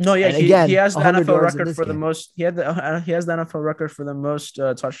 yards. No, yeah, And he again, has the 100 NFL yards in record this for the game. most. He has the NFL record for the most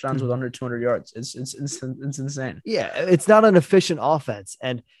touchdowns with under 200 yards. It's insane. Yeah, it's not an efficient offense.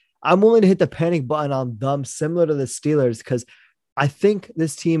 And I'm willing to hit the panic button on them, similar to the Steelers, because I think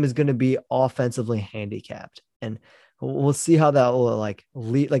this team is going to be offensively handicapped. And we'll see how that will like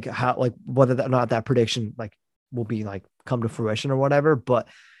lead, like how, like whether or not that prediction like will be like come to fruition or whatever. But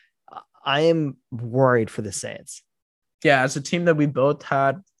I am worried for the Saints. Yeah, as a team that we both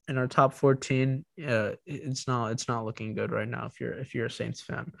had in our top 14, it's not looking good right now. If you're a Saints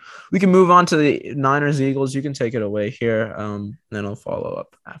fan, we can move on to the Niners Eagles. You can take it away here. Then I'll follow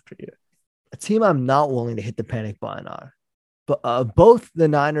up after you. A team I'm not willing to hit the panic button on. But both the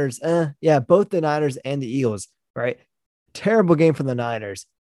Niners, both the Niners and the Eagles, right? Terrible game for the Niners.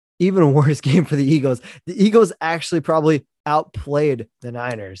 Even worse game for the Eagles. The Eagles actually probably outplayed the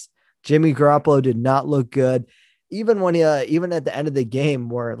Niners. Jimmy Garoppolo did not look good. Even when even at the end of the game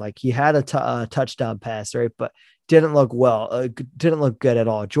where like he had a touchdown pass, right? But didn't look well. Didn't look good at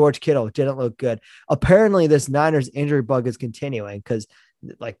all. George Kittle didn't look good. Apparently this Niners injury bug is continuing because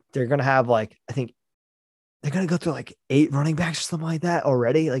like they're going to have like, I think they're going to go through like 8 running backs or something like that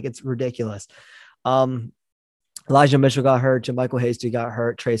already. Like it's ridiculous. Elijah Mitchell got hurt. JaMychal Hasty got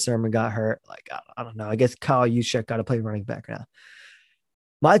hurt. Trey Sermon got hurt. Like, I don't know. I guess Kyle Juszczyk got to play running back now.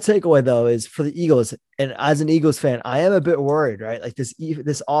 My takeaway though is for the Eagles, and as an Eagles fan, I am a bit worried, right? Like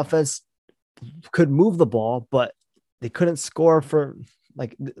this offense could move the ball, but they couldn't score for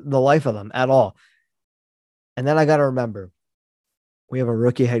like the life of them at all. And then I got to remember, we have a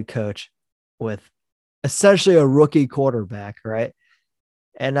rookie head coach with essentially a rookie quarterback, right?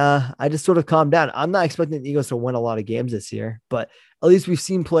 And I just sort of calmed down. I'm not expecting the Eagles to win a lot of games this year, but at least we've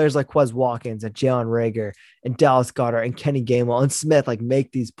seen players like Quez Watkins and Jalen Reagor and Dallas Goedert and Kenny Gainwell and Smith like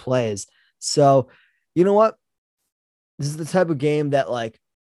make these plays. So, you know what? This is the type of game that like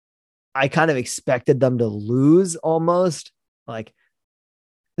I kind of expected them to lose almost. Like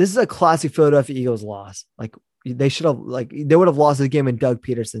this is a classic Philadelphia Eagles loss. Like they should have they would have lost the game in Doug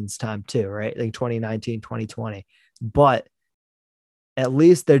Peterson's time too, right? Like 2019, 2020. But at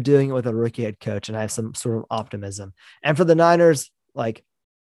least they're doing it with a rookie head coach, and I have some sort of optimism. And for the Niners, like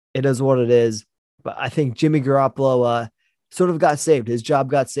it is what it is. But I think Jimmy Garoppolo sort of got saved. His job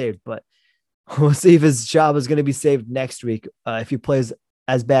got saved, but we'll see if his job is going to be saved next week if he plays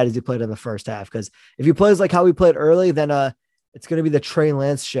as bad as he played in the first half. Because if he plays like how he played early, then it's going to be the Trey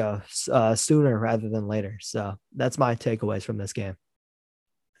Lance show sooner rather than later. So that's my takeaways from this game.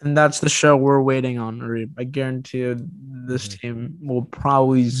 And that's the show we're waiting on. I guarantee you this team will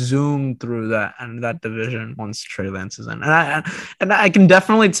probably zoom through that division once Trey Lance is in. And I can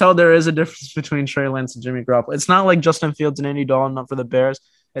definitely tell there is a difference between Trey Lance and Jimmy Garoppolo. It's not like Justin Fields and Andy Dalton up for the Bears.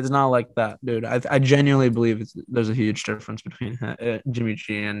 It's not like that, dude. I genuinely believe there's a huge difference between Jimmy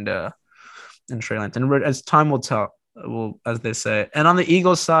G and Trey Lance. And as time will tell, as they say. And on the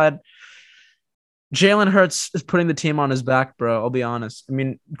Eagles side, Jalen Hurts is putting the team on his back, bro. I'll be honest. I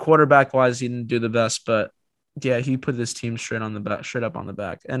mean, quarterback-wise, he didn't do the best, but yeah, he put this team straight up on the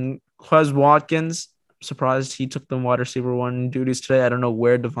back. And Quez Watkins, surprised he took the wide receiver 1 duties today. I don't know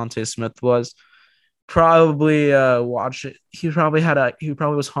where Devontae Smith was. Probably He probably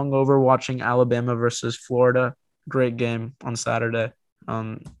was hungover watching Alabama versus Florida. Great game on Saturday.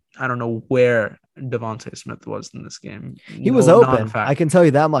 I don't know where Devontae Smith was in this game. He was open. I can tell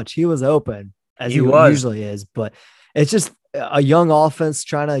you that much. He was open. As he usually is, but it's just a young offense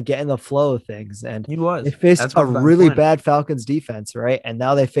trying to get in the flow of things. And they faced a really bad Falcons defense, right? And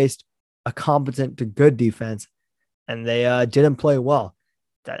now they faced a competent to good defense, and they didn't play well.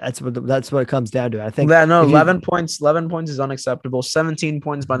 That's what it comes down to. I think 11 points is unacceptable. 17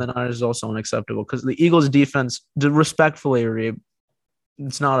 points by the Niners is also unacceptable because the Eagles defense, respectfully, Reeb,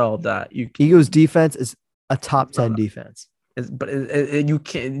 it's not all of that. Eagles defense is a top 10 defense. But you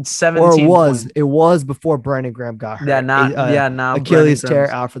can't. 17 or it was before Brandon Graham got hurt. Now Achilles tear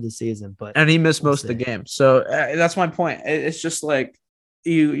out for the season, and he missed most of the game. So that's my point. It's just like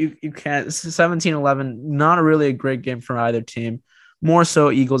you can't. 17-11, not really a great game for either team. More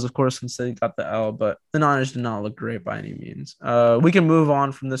so Eagles, of course, since they got the L, but the Niners did not look great by any means. We can move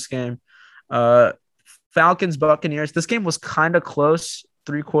on from this game. Uh, Falcons, Buccaneers. This game was kind of close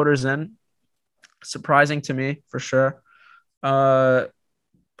 3 quarters in. Surprising to me, for sure. Uh,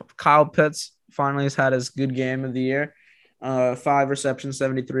 Kyle Pitts finally has had his good game of the year. 5 receptions,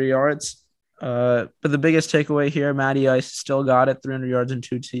 73 yards. But the biggest takeaway here, Matty Ice still got it, 300 yards and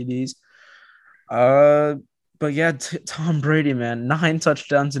 2 TDs. Uh, but yeah, Tom Brady, man, 9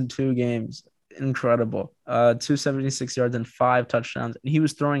 touchdowns in 2 games. Incredible. 276 yards and 5 touchdowns. And he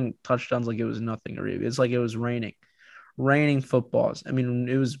was throwing touchdowns like it was nothing, Arabia. It's like it was raining footballs. I mean,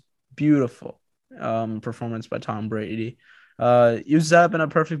 it was beautiful performance by Tom Brady. He was set up in a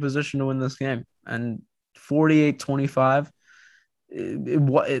perfect position to win this game. And 48-25.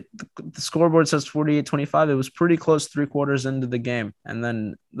 The scoreboard says 48-25. It was pretty close 3 quarters into the game, and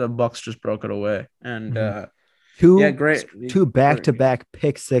then the Bucks just broke it away. And two great, two back-to-back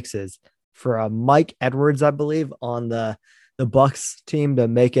pick sixes for Mike Edwards, I believe, on the Bucks team to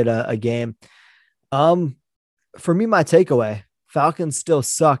make it a game. For me, my takeaway: Falcons still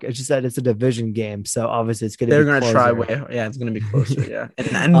suck. It's just that it's a division game, so obviously it's going to. They're going to try way. Yeah, it's going to be closer. Yeah,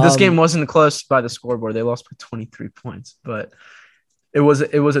 and this game wasn't close by the scoreboard. They lost by 23 points, but it was a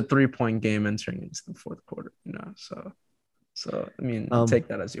 3-point game entering into the fourth quarter. So I mean, take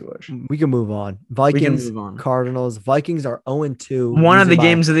that as you wish. We can move on. Vikings, Cardinals. Vikings are 0-2. One of the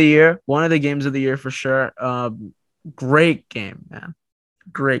games of the year. One of the games of the year for sure. Great game, man.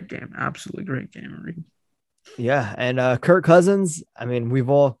 Great game. Absolutely great game. Yeah, and Kirk Cousins. I mean,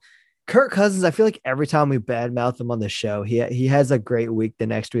 Kirk Cousins. I feel like every time we badmouth him on the show, he has a great week. The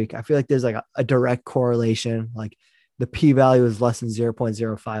next week, I feel like there's like a direct correlation. Like the p-value is less than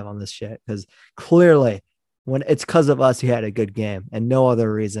 0.05 on this shit because clearly, when it's because of us, he had a good game and no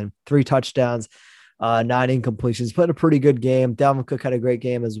other reason. 3 touchdowns, 9 incompletions. Played a pretty good game. Dalvin Cook had a great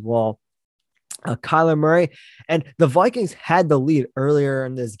game as well. Kyler Murray and the Vikings had the lead earlier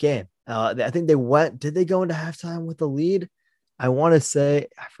in this game. I think did they go into halftime with the lead? I want to say,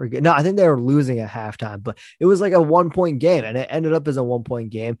 I forget. No, I think they were losing at halftime, but it was like a 1-point game and it ended up as a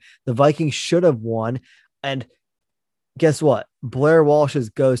 1-point game. The Vikings should have won. And guess what? Blair Walsh's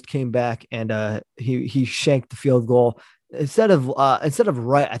ghost came back and he shanked the field goal instead of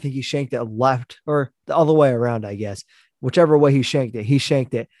right. I think he shanked it left or the other way around, I guess. Whichever way he shanked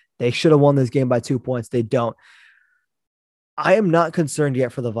it. They should have won this game by 2 points. They don't. I am not concerned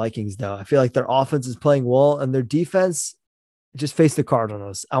yet for the Vikings, though. I feel like their offense is playing well and their defense just faced the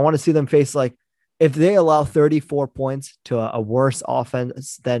Cardinals. I want to see them face, like, if they allow 34 points to a worse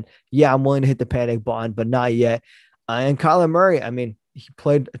offense, then yeah, I'm willing to hit the panic button, but not yet. And Kyler Murray, I mean, he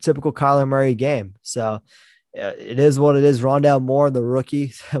played a typical Kyler Murray game. So it is what it is. Rondale Moore, the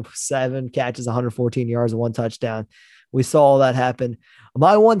rookie, 7 catches, 114 yards, 1 touchdown. We saw all that happen.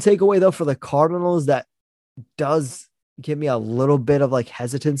 My one takeaway, though, for the Cardinals that does give me a little bit of like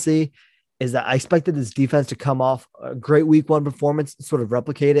hesitancy is that I expected this defense to come off a great week 1 performance, sort of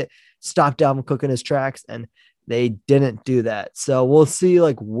replicate it, stop Dalvin Cook in his tracks, and they didn't do that. So we'll see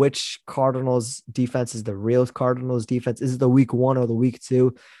like which Cardinals defense is the real Cardinals defense. Is it the week 1 or the week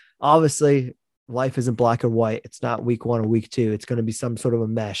 2? Obviously, life isn't black and white. It's not week 1 or week 2. It's going to be some sort of a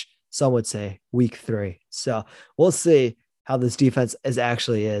mesh. Some would say week 3. So we'll see how this defense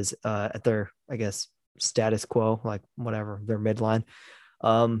at their, I guess, status quo, like whatever, their midline.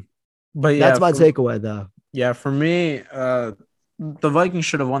 But yeah, that's my takeaway though. Yeah, for me, the Vikings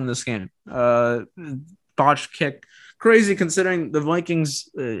should have won this game. Botched kick, crazy considering the Vikings.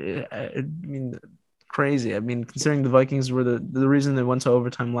 Crazy. I mean, considering the Vikings were the reason they went to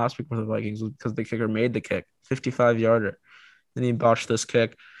overtime last week with the Vikings was because the kicker made the kick, 55-yarder. Then he botched this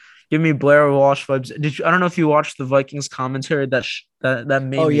kick. Give me Blair Walsh vibes. I don't know if you watched the Vikings commentary that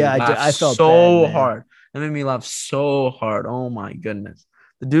made me laugh I felt so bad, hard. That made me laugh so hard. Oh my goodness.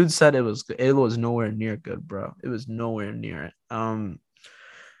 The dude said it was nowhere near good, bro. It was nowhere near it.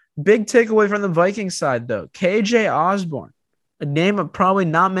 Big takeaway from the Vikings side though. KJ Osborne, a name of probably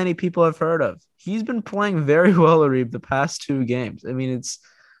not many people have heard of. He's been playing very well, Arib, the past 2 games. I mean, it's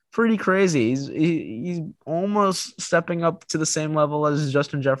pretty crazy. He's almost stepping up to the same level as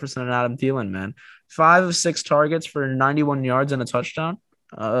Justin Jefferson and Adam Thielen, man. 5 of 6 targets for 91 yards and a touchdown.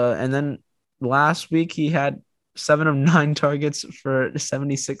 And then last week he had 7 of 9 targets for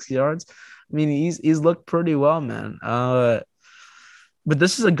 76 yards. I mean, he's looked pretty well, man. But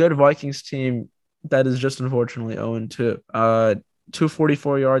this is a good Vikings team that is just unfortunately 0-2.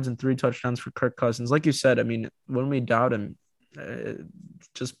 244 yards and 3 touchdowns for Kirk Cousins. Like you said, I mean, when we doubt him,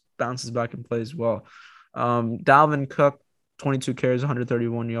 just bounces back and plays well. Dalvin Cook, 22 carries,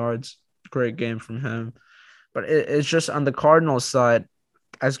 131 yards. Great game from him. But it's just on the Cardinals side,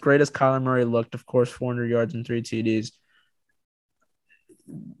 as great as Kyler Murray looked, of course, 400 yards and 3 TDs,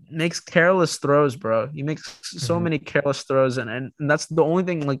 makes careless throws, bro. He makes so Mhm. many careless throws, and that's the only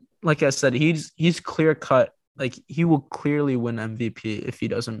thing. Like I said, he's clear cut. Like he will clearly win MVP if he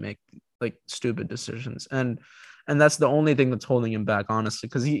doesn't make like stupid decisions, and that's the only thing that's holding him back, honestly,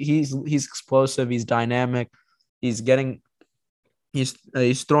 because he's explosive, he's dynamic, he's getting. He's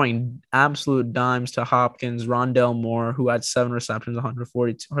throwing absolute dimes to Hopkins, Rondell Moore, who had 7 receptions,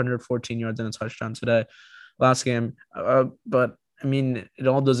 114 yards and a touchdown today, last game. But I mean, it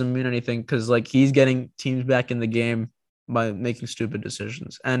all doesn't mean anything because like he's getting teams back in the game by making stupid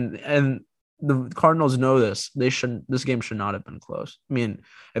decisions, and the Cardinals know this. This game should not have been close. I mean,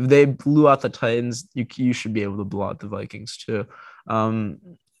 if they blew out the Titans, you should be able to blow out the Vikings too.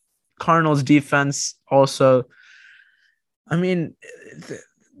 Um, Cardinals defense also. I mean,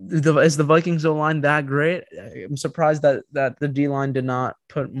 is the Vikings O line that great? I'm surprised that the D line did not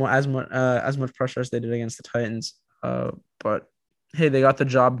put as much pressure as they did against the Titans. But hey, they got the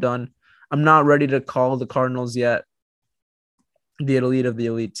job done. I'm not ready to call the Cardinals yet the elite of the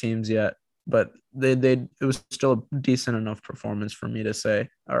elite teams yet, but it was still a decent enough performance for me to say,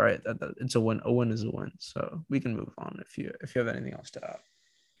 all right, it's a win. A win is a win. So we can move on if you have anything else to add.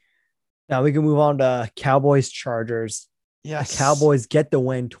 Now we can move on to Cowboys Chargers. The Yes. Cowboys get the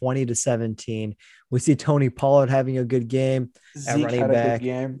win 20-17. We see Tony Pollard having a good game at Zeke running had a good back.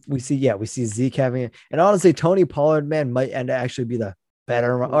 game. We see Zeke having it. And honestly, Tony Pollard, man, might end up actually be the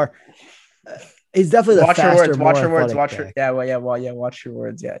better or uh, he's definitely the Watch your faster, words. Watch more your words. athletic Watch your back. yeah. Watch your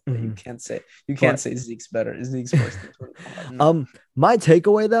words. Yeah, Mhm. you can't But say Zeke's better. Zeke's worse than Tony Pollard. No. my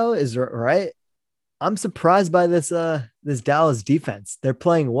takeaway though is right. I'm surprised by this Dallas defense. They're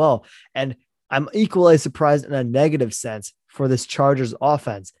playing well, and I'm equally surprised in a negative sense for this Chargers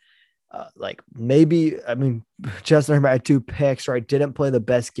offense. Like maybe, I mean, Justin Herbert had 2 picks, right? Didn't play the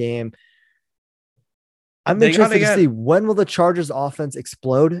best game. I'm They gotta interested to see get when will the Chargers offense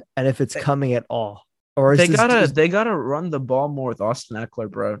explode and if it's they, coming at all, or is they this gotta just? they gotta run the ball more with Austin Eckler,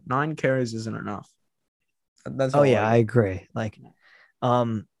 bro. 9 carries isn't enough. That's Oh all yeah, I I got. agree.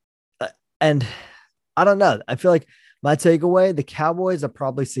 Um, and I don't know. I feel like my takeaway, the Cowboys are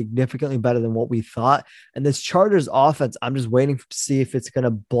probably significantly better than what we thought. And this Chargers offense, I'm just waiting to see if it's going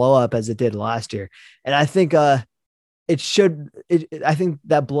to blow up as it did last year. And I think I think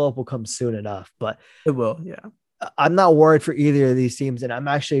that blow up will come soon enough. But It will, yeah. I'm not worried for either of these teams. And I'm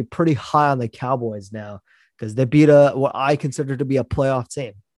actually pretty high on the Cowboys now because they beat what I consider to be a playoff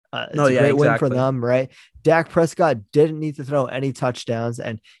team. No, It's a yeah, great win for exactly. them, right? Dak Prescott didn't need to throw any touchdowns,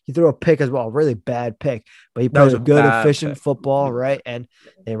 and he threw a pick as well, a really bad pick, but he That played was a a good, bad efficient pick. football, right? And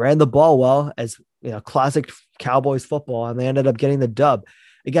they ran the ball well, as classic Cowboys football, and they ended up getting the dub.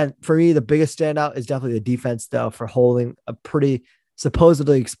 Again, for me, the biggest standout is definitely the defense, though, for holding a pretty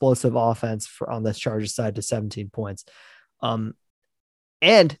supposedly explosive offense on this Chargers side to 17 points. Um,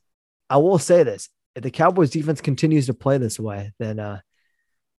 and I will say this: if the Cowboys defense continues to play this way, then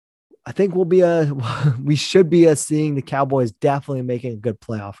I think we should be seeing the Cowboys definitely making a good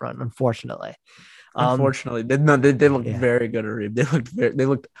playoff run. Unfortunately, um, Unfortunately, they looked yeah, very good at Reeb. They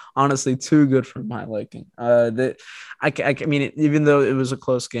looked honestly too good for my liking. I mean, even though it was a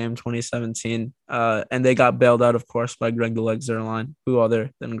close game, 2017, and they got bailed out, of course, by Greg the Leg Zerline. Who other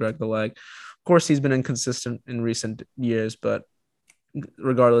than Greg the Leg? Of course, he's been inconsistent in recent years, but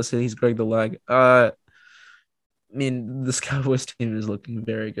regardless, he's Greg the Leg. I mean, this Cowboys team is looking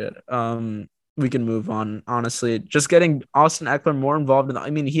very good. We can move on. Honestly, just getting Austin Eckler more involved I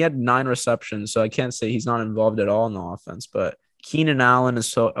mean, he had 9 receptions, so I can't say he's not involved at all in the offense. But Keenan Allen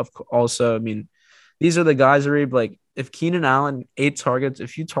is also. I mean, these are the guys that are like if Keenan Allen 8 targets,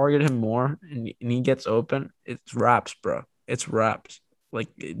 if you target him more and he gets open, it's wraps, bro. It's wraps. Like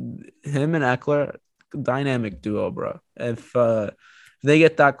him and Eckler, dynamic duo, bro. If they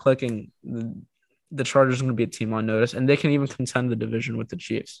get that clicking, the Chargers are going to be a team on notice, and they can even contend the division with the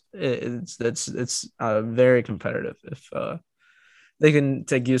Chiefs. It's very competitive if they can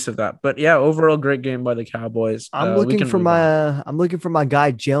take use of that. But yeah, overall great game by the Cowboys. We can move on. I'm looking for my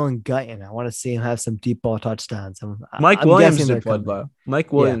guy Jalen Guyton. I want to see him have some deep ball touchdowns. Mike I'm Williams guessing they're did play coming. well. Mike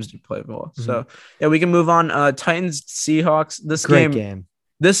Yeah, Williams did play well. mhm. So yeah, we can move on. Titans Seahawks. This Great game. game.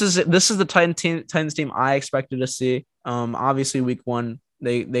 This is the Titans team I expected to see. Obviously week 1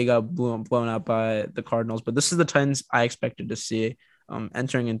 they got blown out by the Cardinals, but this is the Titans I expected to see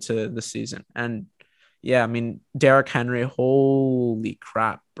entering into the season. And yeah, I mean Derrick Henry, holy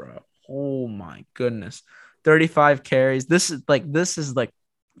crap, bro. Oh my goodness. 35 carries. This is like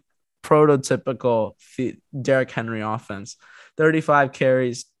prototypical Derrick Henry offense. 35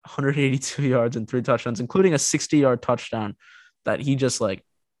 carries, 182 yards, and 3 touchdowns, including a 60-yard touchdown that he just like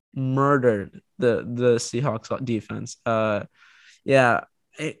murdered the Seahawks defense. Yeah,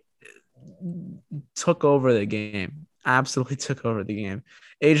 it took over the game. Absolutely took over the game.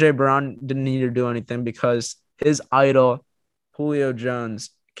 AJ Brown didn't need to do anything because his idol Julio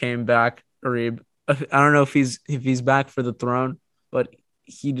Jones came back. I don't know if he's back for the throne, but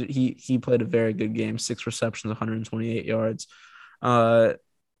he played a very good game. 6 receptions, 128 yards.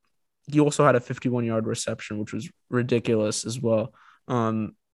 He also had a 51-yard reception, which was ridiculous as well.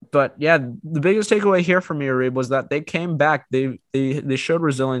 But yeah, the biggest takeaway here for me, Arib, was that they came back. They showed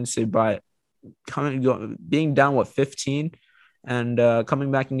resiliency by being down 15 and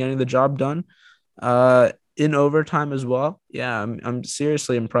coming back and getting the job done in overtime as well. Yeah, I'm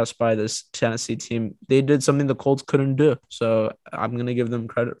seriously impressed by this Tennessee team. They did something the Colts couldn't do, so I'm gonna give them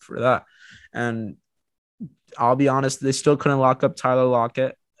credit for that. And I'll be honest, they still couldn't lock up Tyler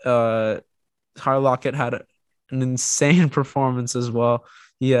Lockett. Tyler Lockett had an insane performance as well.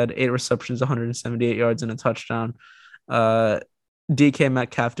 He had 8 receptions, 178 yards, and a touchdown. DK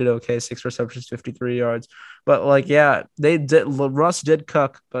Metcalf did okay, 6 receptions, 53 yards. But like, yeah, they did. Russ did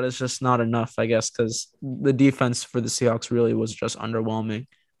cook, but it's just not enough, I guess, because the defense for the Seahawks really was just underwhelming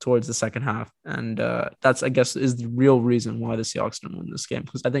towards the second half, and that's, I guess, is the real reason why the Seahawks didn't win this game,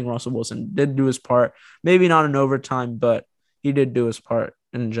 because I think Russell Wilson did do his part, maybe not in overtime, but he did do his part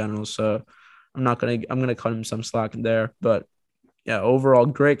in general. So I'm gonna cut him some slack in there, but yeah, overall,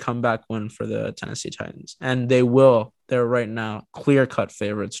 great comeback win for the Tennessee Titans. And they're right now clear-cut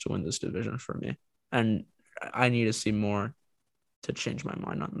favorites to win this division for me. And I need to see more to change my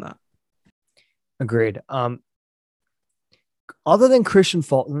mind on that. Agreed. Other than Christian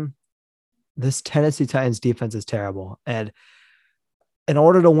Fulton, this Tennessee Titans defense is terrible. And in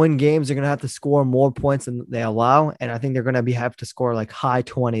order to win games, they're going to have to score more points than they allow. And I think they're going to have to score like high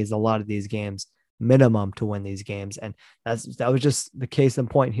 20s a lot of these games, minimum, to win these games. And that was just the case in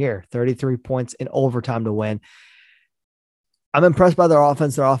point here. 33 points in overtime to win. I'm impressed by their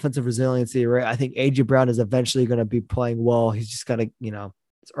offense, their offensive resiliency, right? I think AJ Brown is eventually going to be playing well. He's just got to,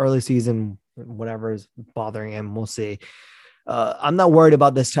 it's early season, whatever is bothering him, we'll see. I'm not worried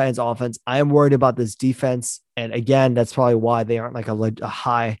about this Titans offense. I am worried about this defense. And again, that's probably why they aren't like a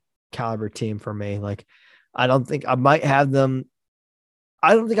high caliber team for me. Like, I don't think I'll ever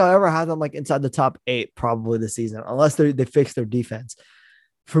have them like inside the top 8 probably this season, unless they fix their defense.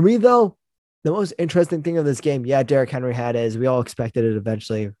 For me, though, the most interesting thing of this game, Derrick Henry had it, as we all expected it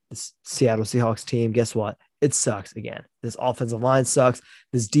eventually. This Seattle Seahawks team, guess what? It sucks again. This offensive line sucks.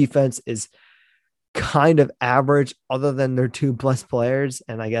 This defense is kind of average, other than their 2 plus players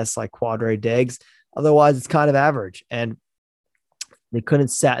and I guess like Quadre Diggs. Otherwise, it's kind of average, and they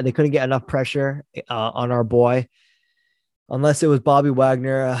couldn't get enough pressure on our boy, unless it was Bobby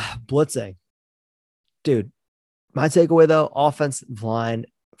Wagner blitzing. Dude, my takeaway though, offensive line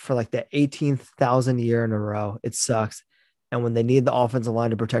for like the 18,000th year in a row, it sucks. And when they need the offensive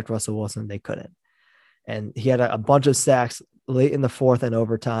line to protect Russell Wilson, they couldn't. And he had a bunch of sacks late in the 4th and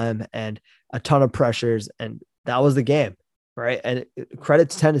overtime, and a ton of pressures, and that was the game, right? And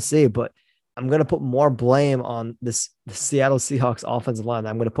credit to Tennessee, but I'm going to put more blame on the Seattle Seahawks offensive line than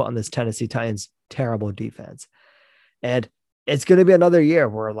I'm going to put on this Tennessee Titans terrible defense. And it's going to be another year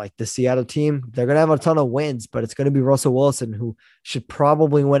where like the Seattle team, they're going to have a ton of wins, but it's going to be Russell Wilson, who should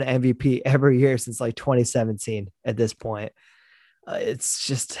probably win MVP every year since like 2017 at this point. It's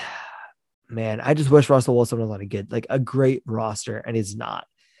just, man, I just wish Russell Wilson was on a great roster, and he's not.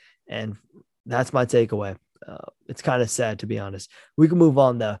 And that's my takeaway. It's kind of sad, to be honest. We can move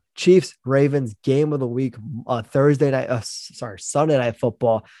on. The Chiefs Ravens game of the week, Sunday Night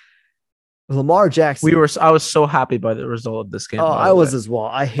Football. Lamar Jackson. I was so happy by the result of this game. Oh, I was as well.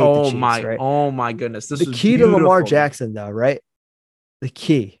 I hate the Chiefs, right? Oh my goodness. The key to Lamar Jackson, though, right? The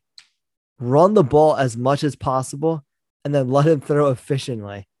key. Run the ball as much as possible and then let him throw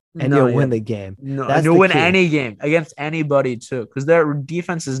efficiently, and you'll win the game. No, and you'll win any game against anybody too, because their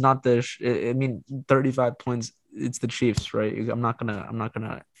defense is not 35 points. It's the Chiefs, right? I'm not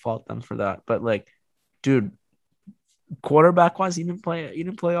gonna fault them for that. But like, dude, quarterback wise, he didn't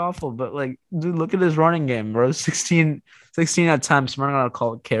play awful. But like, dude, look at his running game, bro. 16 attempts, running out of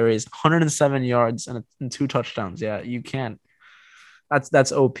call carries, 107 yards and 2 touchdowns. Yeah, you can't.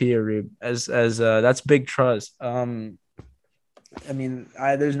 That's OP, Arib. As that's big trust. I mean,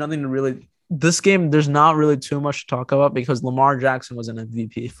 there's nothing to really – this game, there's not really too much to talk about because Lamar Jackson was in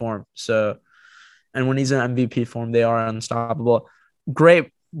MVP form. So, and when he's in MVP form, they are unstoppable.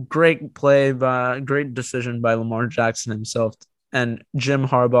 Great play, great decision by Lamar Jackson himself and John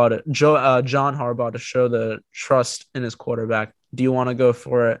Harbaugh to show the trust in his quarterback. Do you want to go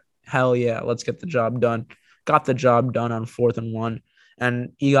for it? Hell yeah, let's get the job done. Got the job done on 4th and 1,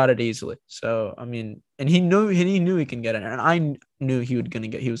 and he got it easily. So I mean, and he knew he can get it, and I knew he was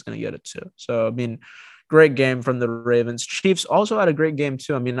gonna get it too. So I mean, great game from the Ravens. Chiefs also had a great game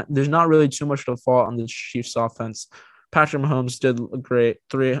too. I mean, there's not really too much to fault on the Chiefs offense. Patrick Mahomes did a great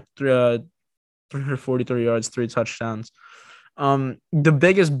 343 yards, 3 touchdowns. The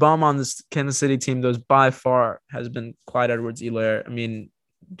biggest bum on this Kansas City team, though, by far has been Clyde Edwards-Helaire. I mean,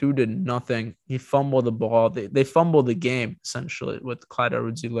 dude did nothing. He fumbled the ball. They fumbled the game essentially with Clyde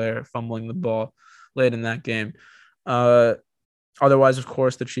Edwards-Helaire fumbling the ball late in that game. Otherwise, of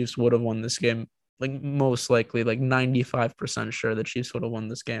course, the Chiefs would have won this game. Like most likely, like 95% sure the Chiefs would have won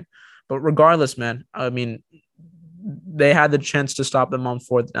this game. But regardless, man, I mean, they had the chance to stop them on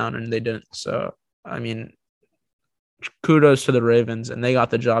 4th down and they didn't. So, I mean, kudos to the Ravens, and they got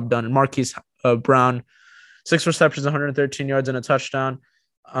the job done. And Marquise Brown, 6 receptions, 113 yards, and a touchdown.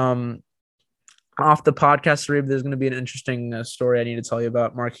 Off the podcast, Reeb, there's going to be an interesting story I need to tell you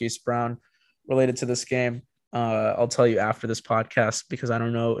about Marquise Brown related to this game. I'll tell you after this podcast because I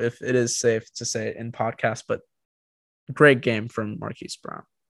don't know if it is safe to say it in podcast, but great game from Marquise Brown.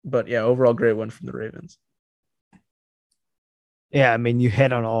 But yeah, overall great win from the Ravens. Yeah, I mean, you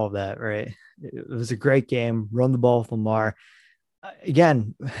hit on all of that, right? It was a great game. Run the ball with Lamar.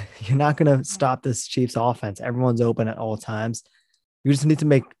 Again, you're not going to stop this Chiefs offense. Everyone's open at all times. You just need to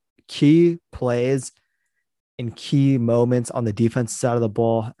make key plays in key moments on the defensive side of the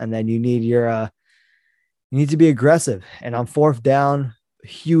ball, and then you need to be aggressive. And on 4th down,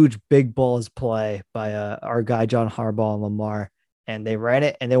 huge big balls play by our guy John Harbaugh and Lamar, and they ran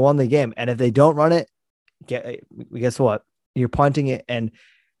it and they won the game. And if they don't run it, guess what? You're punting it, and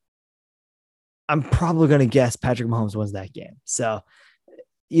I'm probably going to guess Patrick Mahomes wins that game. So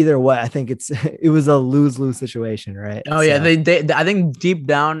either way, I think it was a lose-lose situation, right? Oh yeah, they I think deep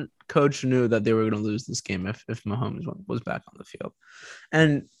down, coach knew that they were going to lose this game if Mahomes was back on the field,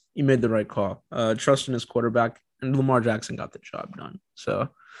 and he made the right call. Trust in his quarterback, and Lamar Jackson got the job done. So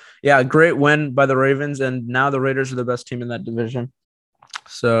yeah, great win by the Ravens, and now the Raiders are the best team in that division.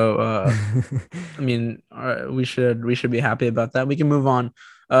 So, I mean, we should be happy about that. We can move on.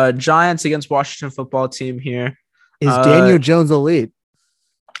 Giants against Washington football team here. Is Daniel Jones elite?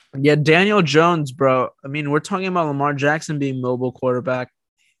 Yeah, Daniel Jones, bro. I mean, we're talking about Lamar Jackson being mobile quarterback.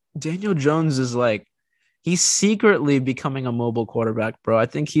 Daniel Jones is like, he's secretly becoming a mobile quarterback, bro. I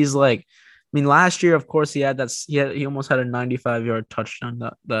think he's like, I mean, last year, of course, he almost had a 95-yard touchdown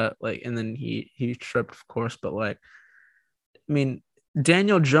that like, and then he tripped, of course, but like, I mean,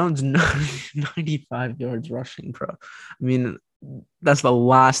 Daniel Jones, 95 yards rushing, bro. I mean, that's the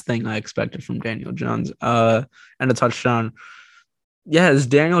last thing I expected from Daniel Jones. And a touchdown. Yeah, is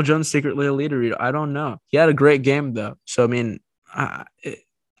Daniel Jones secretly a leader? I don't know. He had a great game, though. So, I mean,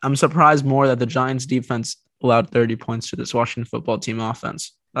 I'm surprised more that the Giants defense allowed 30 points to this Washington football team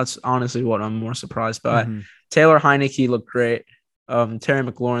offense. That's honestly what I'm more surprised by. Mm-hmm. Taylor Heineke looked great. Terry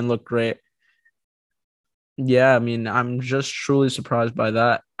McLaurin looked great. Yeah, I mean, I'm just truly surprised by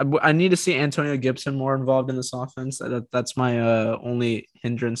that. I need to see Antonio Gibson more involved in this offense. That's my only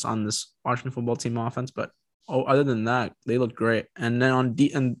hindrance on this Washington football team offense. But other than that, they look great. And then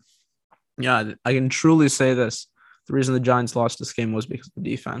yeah, I can truly say this: the reason the Giants lost this game was because of the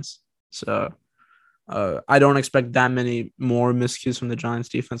defense. So I don't expect that many more miscues from the Giants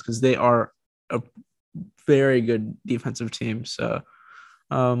defense because they are a very good defensive team. So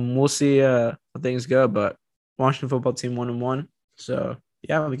we'll see how things go, but Washington football team 1-1. So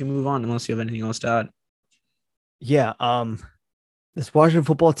yeah, we can move on unless you have anything else to add. Yeah. This Washington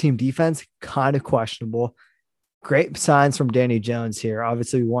football team defense, kind of questionable. Great signs from Danny Jones here.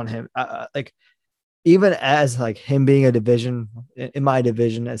 Obviously we want him like, even as like him being a division in my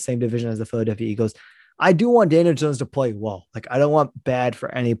division, the same division as the Philadelphia Eagles, I do want Daniel Jones to play well. Like, I don't want bad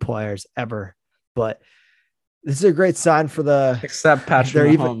for any players ever, but this is a great sign for except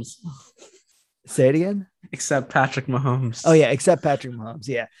Patrick Mahomes. Say it again. Except Patrick Mahomes. Oh yeah, except Patrick Mahomes.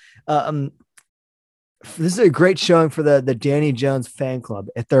 Yeah. This is a great showing for the Danny Jones fan club,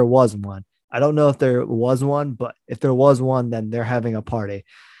 if there was one. I don't know if there was one, but if there was one, then they're having a party.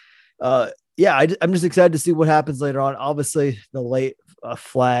 Yeah, I'm just excited to see what happens later on. Obviously, the late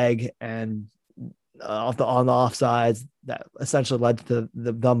flag and on the offsides that essentially led to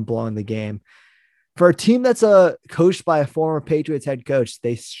them blowing the game. For a team that's coached by a former Patriots head coach,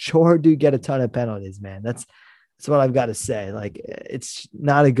 they sure do get a ton of penalties, man. That's what I've got to say. Like, it's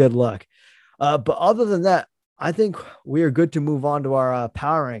not a good look. But other than that, I think we are good to move on to our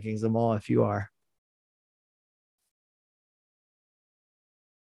power rankings, Amal, if you are.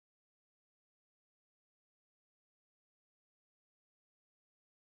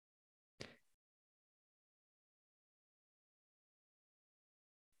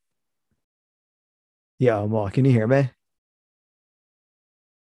 Yo, Mo, can you hear me?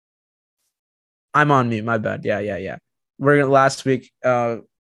 I'm on mute. My bad. Yeah. We're gonna last week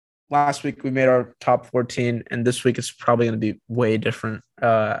we made our top 14, and this week it's probably gonna be way different.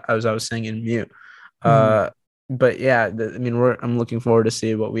 As I was saying in mute. Mhm. Uh, but yeah, I mean, I'm looking forward to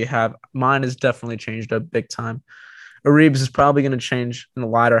see what we have. Mine has definitely changed up big time. Areeb's is probably gonna change in the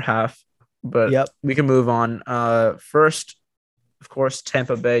latter half, but Yep. we can move on. First, of course,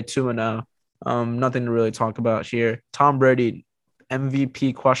 Tampa Bay 2-0. Nothing to really talk about here. Tom Brady,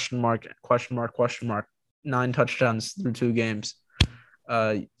 MVP question mark, question mark, question mark. 9 touchdowns through 2 games.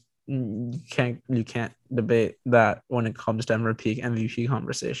 Uh, you can't debate that when it comes to MVP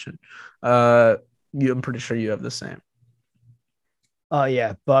conversation. I'm pretty sure you have the same. Oh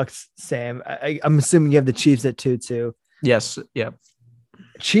yeah, Bucks, Sam. I'm assuming you have the Chiefs at 2-2. Yes, yeah,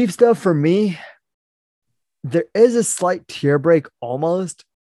 Chiefs, though, for me, there is a slight tier break almost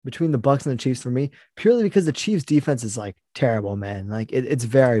between the Bucks and the Chiefs for me, purely because the Chiefs defense is like terrible, man. Like it's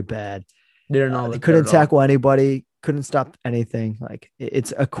very bad. they did not They look good couldn't at all. tackle anybody, couldn't stop anything. Like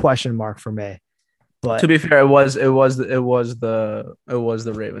it's a question mark for me. To But be fair, it was the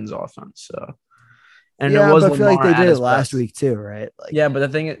Ravens offense. So, and it yeah, was but I feel like Lamar they at did it his last best. week too, right? Like Yeah, but the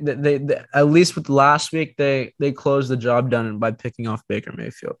thing they at least with last week they closed the job done by picking off Baker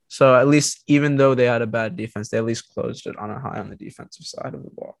Mayfield. So at least even though they had a bad defense, they at least closed it on a high on the defensive side of the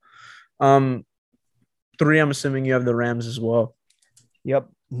ball. Um, 3, I'm assuming you have the Rams as well. yep,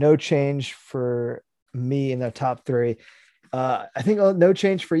 no change for me in the top three. I think no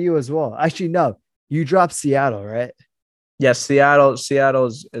change for you as well. Actually, no, you dropped Seattle, right? Yes, Seattle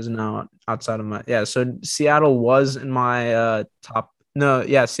is now outside of my so Seattle was in my top no,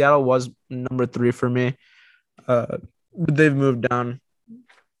 yeah, Seattle was number 3 for me. But they've moved down.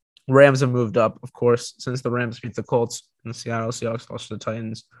 Rams have moved up, of course, since the Rams beat the Colts and the Seattle Seahawks lost to the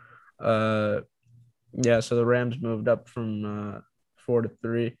Titans. Uh, yeah, so the Rams moved up from 4 to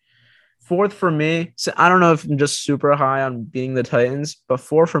 3. Fourth for me, so I don't know if I'm just super high on beating the Titans, but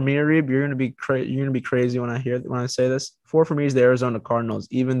 4 for me, Reeb, you're gonna be crazy when I say this. 4 for me is the Arizona Cardinals,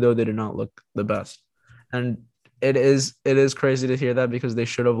 even though they did not look the best, and it is crazy to hear that because they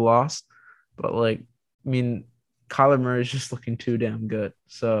should have lost, but like I mean, Kyler Murray is just looking too damn good,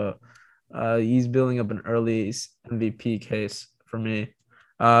 so he's building up an early MVP case for me.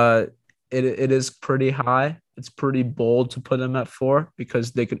 Uh, it is pretty high. It's pretty bold to put them at 4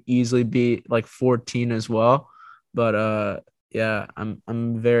 because they could easily be like 14 as well. But yeah,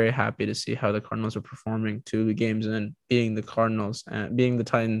 I'm very happy to see how the Cardinals are performing 2 games in, being the Cardinals and being the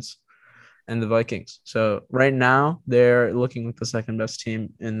Titans and the Vikings. So right now they're looking like the second best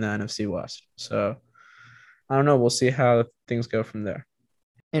team in the NFC West. So I don't know. We'll see how things go from there.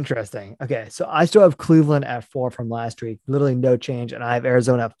 Interesting. Okay, so I still have Cleveland at 4 from last week, literally no change, and I have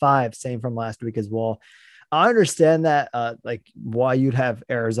Arizona at 5, same from last week as well. I understand that, like why you'd have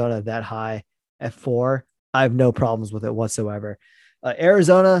Arizona that high at 4. I have no problems with it whatsoever.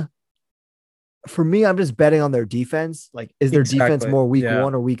 Arizona, for me, I'm just betting on their defense. Like, is their defense Exactly. more week Yeah.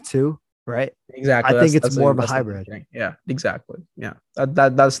 1 or week 2? Right. I Exactly. think That's it's that's more the of a that's the main hybrid. thing. Yeah, exactly. Yeah.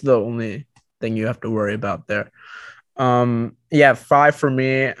 That's the only thing you have to worry about there. Yeah, 5 for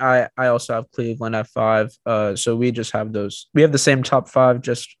me. I also have Cleveland at 5. So we just have those. We have the same top 5,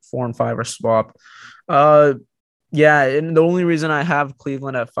 just 4 and 5 are swapped. Uh yeah, and the only reason I have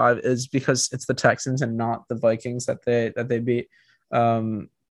Cleveland at 5 is because it's the Texans and not the Vikings that they beat. Um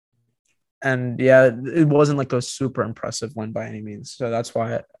and yeah, it wasn't like a super impressive win by any means. So that's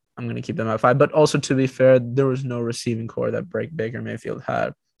why I'm going to keep them at 5. But also, to be fair, there was no receiving core that Baker Mayfield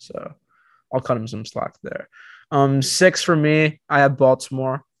had. So I'll cut him some slack there. 6 for me, I have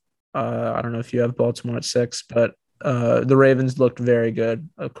Baltimore. I don't know if you have Baltimore at 6, but the Ravens looked very good,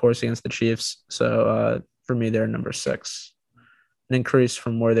 of course, against the Chiefs. So for me, they're number 6, an increase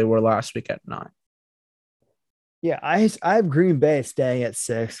from where they were last week at 9. Yeah, I have Green Bay staying at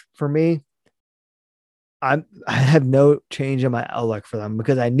 6. For me, I have no change in my outlook for them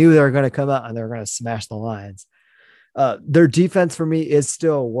because I knew they were going to come out and they were going to smash the Lions. Their defense for me is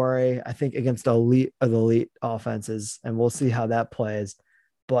still a worry. I think against elite of the elite offenses, and we'll see how that plays.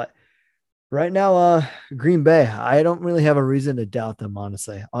 But right now, Green Bay, I don't really have a reason to doubt them.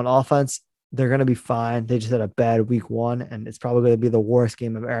 Honestly, on offense, they're going to be fine. They just had a bad week 1, and it's probably going to be the worst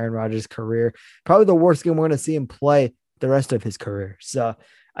game of Aaron Rodgers' career. Probably the worst game we're going to see him play the rest of his career. So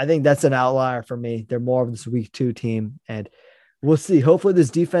I think that's an outlier for me. They're more of this week 2 team, and we'll see. Hopefully, this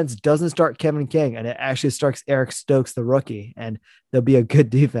defense doesn't start Kevin King and it actually starts Eric Stokes, the rookie, and there'll be a good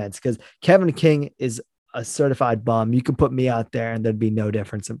defense because Kevin King is a certified bum. You can put me out there and there'd be no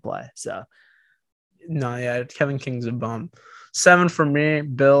difference in play. So, No, yeah, Kevin King's a bum. 7 for me,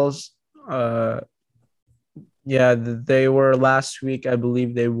 Bills. Uh, Yeah, they were last week. I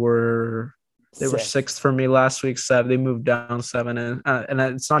believe they were Six. sixth for me last week. Seven. They moved down seven, and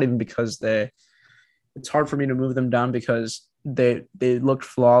it's not even because they. It's hard for me to move them down because they looked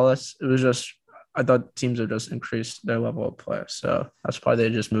flawless. It was just I thought teams have just increased their level of play, so that's why they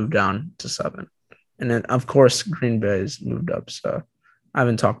just moved down to seven. And then of course Green Bay's moved up, so I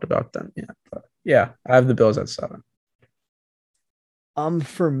haven't talked about them yet. But yeah, I have the Bills at seven.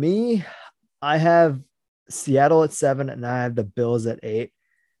 For me, I have Seattle at 7 and I have the Bills at 8.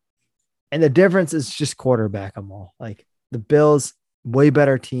 And the difference is just quarterback them all. Like the Bills, way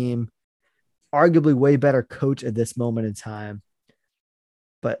better team, arguably way better coach at this moment in time.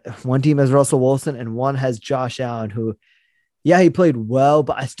 But one team has Russell Wilson and one has Josh Allen, who, yeah, he played well,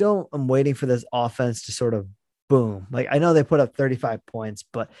 but I still am waiting for this offense to sort of boom. Like I know they put up 35 points,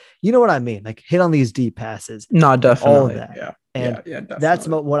 but you know what I mean? Like hit on these deep passes No, and all of definitely. that. Yeah. And Yeah, that's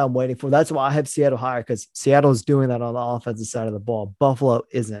definitely. what I'm waiting for. That's why I have Seattle higher because Seattle's doing that on the offensive side of the ball. Buffalo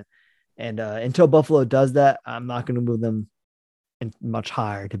isn't. And until Buffalo does that, I'm not going to move them much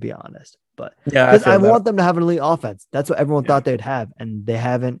higher, to be honest. But Yeah, I because I feel that. want them to have an elite offense. That's what everyone Yeah. thought they'd have, and they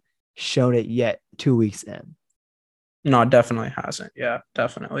haven't shown it yet 2 weeks in. No, definitely hasn't. Yeah,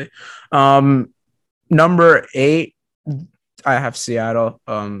 definitely. Um, Number eight, I have Seattle.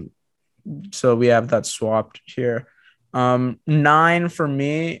 So we have that swapped here. Nine for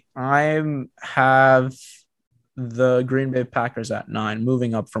me, I have the Green Bay Packers at nine,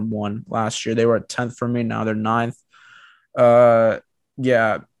 moving up from one last year. They were at 10th for me. Now they're ninth. Uh,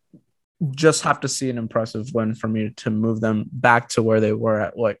 yeah, just have to see an impressive win for me to move them back to where they were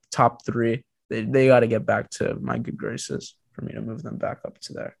at like top three. They got to get back to my good graces for me to move them back up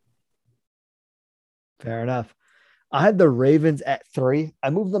to there. Fair enough. I had the Ravens at 3. I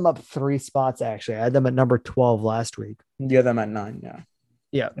moved them up 3 spots, actually. I had them at number 12 last week. Yeah, them at nine. Yeah.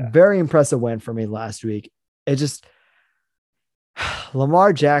 Yeah, Yeah. very impressive win for me last week. It just,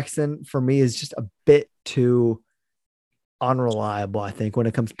 Lamar Jackson for me is just a bit too unreliable, I think, when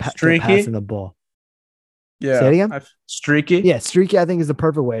it comes to passing Streaky. the ball. Say it Yeah. again. Streaky. Yeah, streaky, I think, is the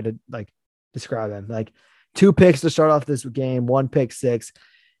perfect way to like describe him. Like 2 picks to start off this game, 1 pick 6.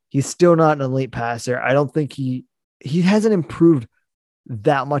 He's still not an elite passer. I don't think he hasn't improved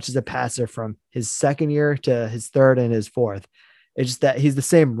that much as a passer from his second year to his third and his fourth. It's just that he's the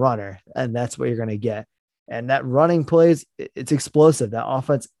same runner, and that's what you're going to get. And that running plays, it's explosive. That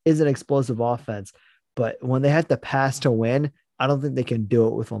offense is an explosive offense. But when they have to pass to win, I don't think they can do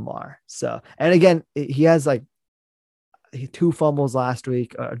it with Lamar. So, and again, he has like 2 fumbles last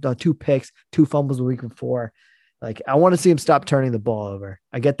week, 2 picks, 2 fumbles the week before. Like, I want to see him stop turning the ball over.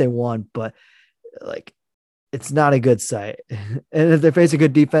 I get they won, but like, it's not a good sight. And if they face a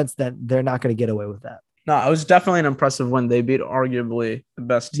good defense, then they're not going to get away with that. No, it was definitely an impressive win. They beat arguably the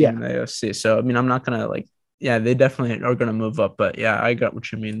best team Yeah. in the AFC. So I mean, I'm not gonna like, yeah, they definitely are gonna move up. But yeah, I got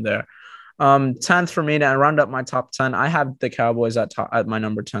what you mean there. 10th for me to round up my top 10. I have the Cowboys at my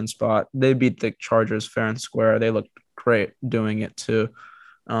number 10 spot. They beat the Chargers fair and square. They looked great doing it too.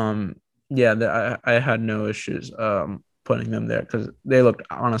 Um, yeah, I had no issues putting them there because they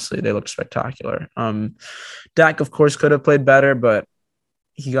looked spectacular. Dak of course could have played better, but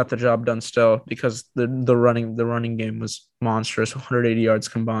he got the job done still because the running game was monstrous, 180 yards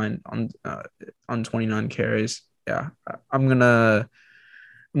combined on 29 carries. Yeah, I'm gonna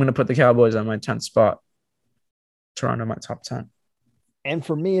put the Cowboys on my 10th spot. Toronto my top 10. And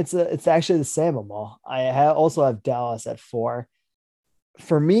for me, it's actually the same, Amal. Also have Dallas at 4.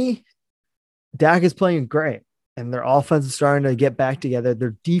 For me, Dak is playing great, and their offense is starting to get back together.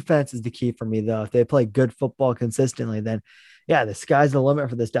 Their defense is the key for me, though. If they play good football consistently, then yeah, the sky's the limit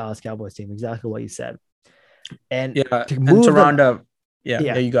for this Dallas Cowboys team. Exactly what you said. And Yeah, to and to move them, round up, yeah,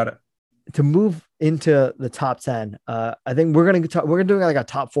 yeah, you got it. to move into the top 10, I think we're gonna do like a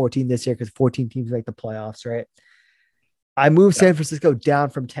top 14 this year because 14 teams make the playoffs, right? I moved Yeah, San Francisco down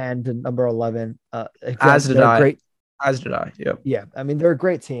from 10 to number 11. as Again, did they're I. great. As did I. Yep. Yeah, I mean they're a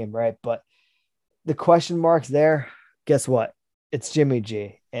great team, right? But the question marks there, guess what? It's Jimmy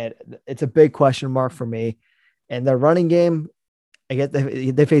G, and it's a big question mark for me. And their running game, I get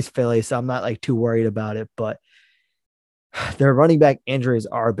they face Philly, so I'm not like too worried about it. But their running back injuries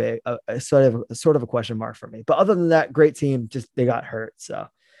are big, sort of a question mark for me. But other than that, great team. Just they got hurt, so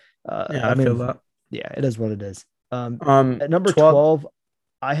Yeah, I I feel mean, that. yeah, it is what it is. At number 12. 12,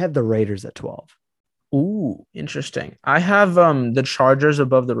 I have the Raiders at 12. Ooh, interesting. I have the Chargers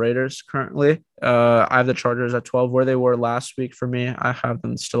above the Raiders currently. I have the Chargers at 12 where they were last week for me. I have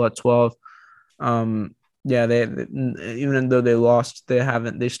them still at 12. Yeah, even though they lost,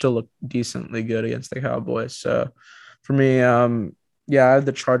 they still look decently good against the Cowboys. So for me, yeah, I have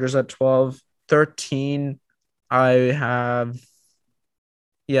the Chargers at 12. 13. I have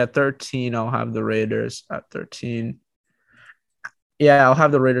 13. I'll have the Raiders at 13. Yeah, I'll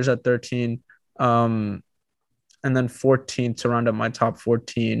have the Raiders at 13. Um, and then 14 to round up my top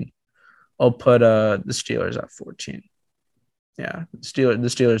 14. I'll put the Steelers at 14. Yeah, the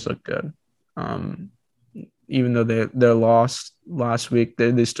Steelers look good. Um, Even though they're lost last week,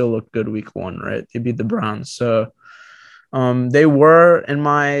 they still look good week one, right? They beat the Browns. So they were in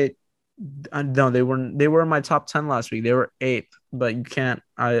my no, they were in my top 10 last week. They were eighth, but you can't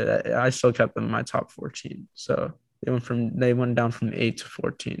I still kept them in my top 14. So they went down from 8 to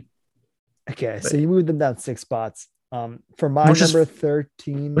 14. Okay, so But you moved them down 6 spots. For my which is number which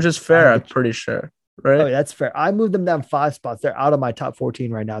 13, is I fair, have I'm the pretty sure, oh, right? yeah, that's fair. I moved them down 5 spots. They're out of my top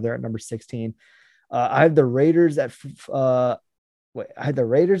 14 right now. They're at number 16. I have the Raiders at I had the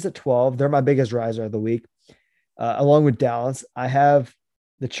Raiders at 12. They're my biggest riser of the week, along with Dallas. I have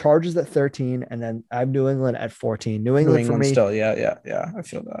the Chargers at 13, and then I have New England at 14. New New England for England me, still, yeah. I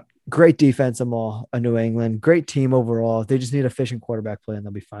feel that. great defense. I'm all a New England, great team overall. They just need a efficient quarterback play, and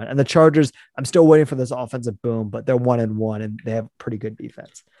they'll be fine. And the Chargers, I'm still waiting for this offensive boom, but they're 1-1, and they have pretty good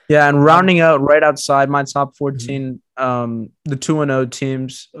defense. Yeah, and Um, rounding out right outside my top mhm. 14, the 2-0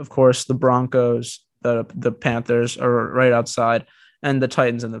 teams, of course, the Broncos, the Panthers are right outside, and the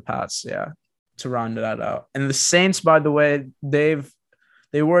Titans and the Pats, yeah, to round that out. And the Saints, by the way,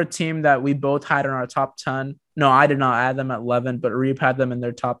 they were a team that we both had in our top 10. No, I did not add them at 11, but Reap had them in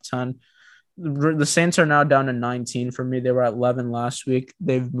their top 10. The Saints are now down to 19 for me. They were at 11 last week.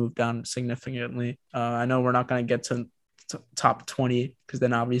 They've moved down significantly. I know we're not going to get to top 20 because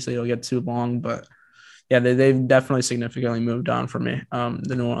then obviously it'll get too long, but yeah, they've definitely significantly moved on for me.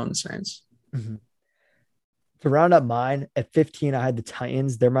 The New Orleans Saints. Mhm. To round up mine at 15, I had the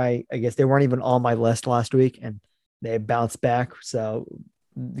Titans. I guess they weren't even on my list last week, and they bounced back. So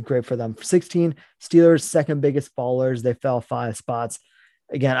great for them. 16, Steelers, second biggest fallers. They fell 5 spots.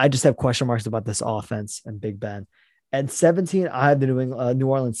 Again, I just have question marks about this offense and Big Ben. And 17, I had the New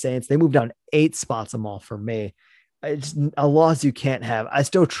Orleans Saints. They moved down 8 spots them all for me. It's a loss you can't have. I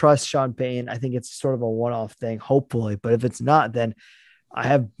still trust Sean Payne. I think it's sort of a one-off thing, hopefully. But if it's not, then I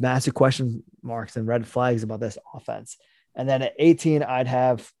have massive question marks and red flags about this offense. And then at 18, I'd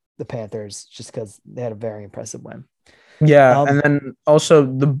have the Panthers just because they had a very impressive win. Yeah, Um, and then also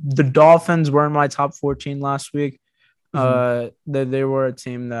the Dolphins were in my top 14 last week. mhm. They were a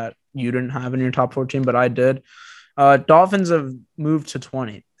team that you didn't have in your top 14, but I did. Dolphins have moved to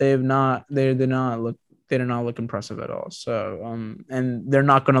 20. They have not. They do not look impressive at all. So and they're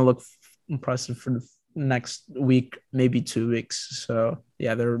not going to look impressive for the next week, maybe 2 weeks. So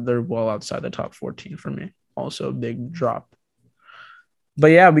yeah, they're well outside the top 14 for me. Also a big drop. But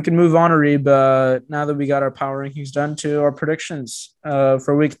yeah, we can move on, Arib. Now that we got our power rankings done, to our predictions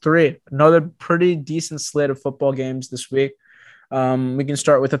for week 3. Another pretty decent slate of football games this week. We can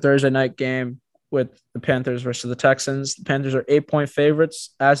start with a Thursday night game with the Panthers versus the Texans. The Panthers are 8-point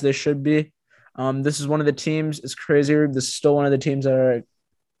favorites, as they should be. This is one of the teams. It's crazy. This is still one of the teams that are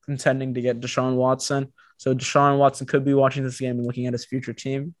contending to get Deshaun Watson. So Deshaun Watson could be watching this game and looking at his future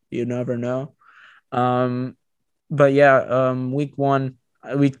team. You never know. Um, but yeah,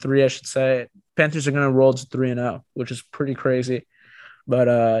 week 3, I should say, Panthers are going to roll to 3-0, which is pretty crazy.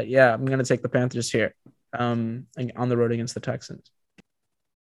 But yeah, I'm going to take the Panthers here on the road against the Texans.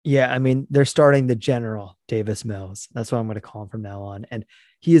 Yeah, I mean, they're starting the general Davis Mills. That's what I'm going to call him from now on. And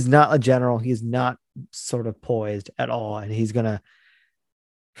he is not a general. He's not sort of poised at all. And he's going to,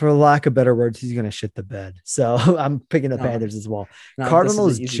 for lack of better words, he's going to shit the bed. So I'm picking the No, Panthers as well. no, this is an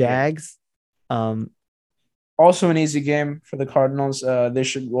Cardinals, easy game. Jags. Um, Also an easy game for the Cardinals. They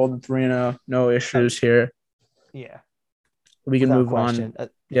should roll the 3-0. No uh, issues here. yeah, We can without move on. question.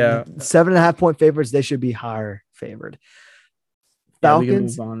 Yeah. 7.5 point favorites. They should be higher favored. Yeah, we can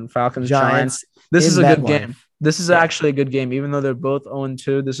move Falcons, on. Falcons, Giants. Giants This is in a good MetLife. game. This is Yeah. actually a good game. Even though they're both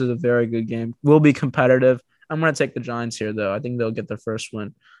 0-2, this is a very good game. Will be competitive. I'm going to take the Giants here, though. I think they'll get their first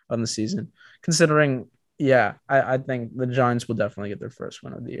win on the season. Considering, yeah, I think the Giants will definitely get their first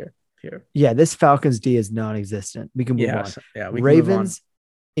win of the year here. Yeah. This Falcons D is non existent. We can move on. Yes, yeah, we can move on. Ravens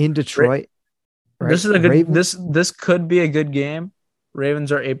in Detroit, right? This is a good. Raven. This could be a good game.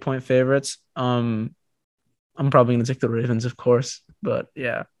 Ravens are 8-point favorites. I'm probably going to take the Ravens, of course, but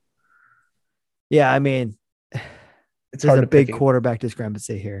yeah, Yeah. I mean, it's there's hard a to pick. big quarterback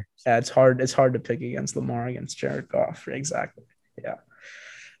discrepancy here. Yeah, it's hard. It's hard to pick against Lamar, against Jared Goff. Exactly. Yeah.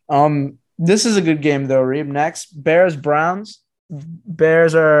 This is a good game though. Reeb, next, Bears Browns.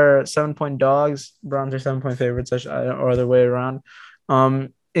 Bears are 7-point dogs. Browns are 7-point favorites, or other way around.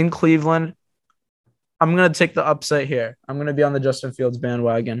 In Cleveland, I'm gonna take the upset here. I'm gonna be on the Justin Fields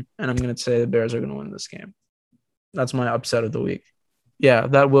bandwagon, and I'm gonna say the Bears are gonna win this game. That's my upset of the week. Yeah,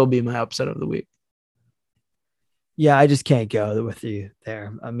 that will be my upset of the week. Yeah, I just can't go with you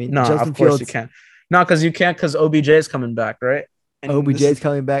there. I mean, No, of Justin course you Fields, can. No, because you can't because OBJ is coming back, right? And OBJ this is is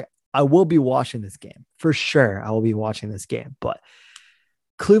coming back. I will be watching this game for sure. I will be watching this game, but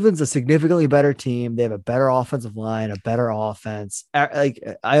Cleveland's a significantly better team. They have a better offensive line, a better offense. Like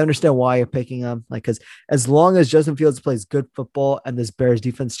I understand why you're picking them. Like because as long as Justin Fields plays good football and this Bears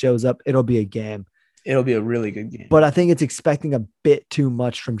defense shows up, it'll be a game. it'll be a really good game. But I think it's expecting a bit too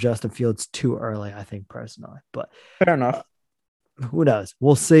much from Justin Fields too early. I think personally, but Fair uh, enough. who knows?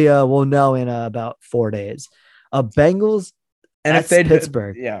 We'll see. We'll know in about 4 days. Bengals And if at they did,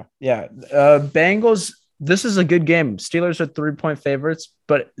 Pittsburgh. yeah, yeah. Bengals, this is a good game. Steelers are 3-point favorites,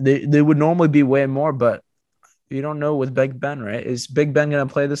 but they would normally be way more, but you don't know with Big Ben, right? Is Big Ben gonna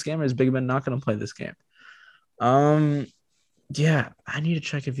play this game or is Big Ben not gonna play this game? Um, yeah, I need to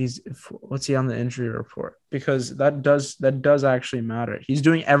check if what's he on the injury report because that does actually matter. He's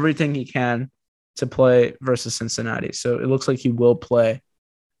doing everything he can to play versus Cincinnati, so it looks like he will play.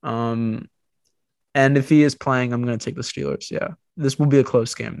 Um, and if he is playing, I'm gonna take the Steelers. Yeah, this will be a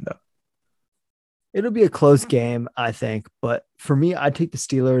close game though. It'll be a close game, I think. But for me, I take the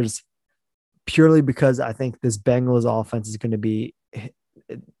Steelers purely because I think this Bengals offense is going to be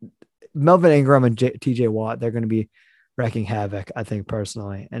Melvin Ingram and TJ Watt. They're going to be wrecking havoc, I think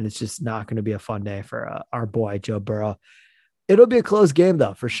personally. And it's just not going to be a fun day for our boy, Joe Burrow. It'll be a close game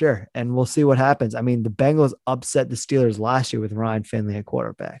though, for sure. And we'll see what happens. I mean, the Bengals upset the Steelers last year with Ryan Finley at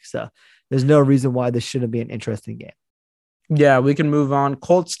quarterback. So there's no reason why this shouldn't be an interesting game. Yeah, we can move on.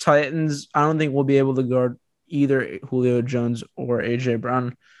 Colts Titans. I don't think we'll be able to guard either Julio Jones or AJ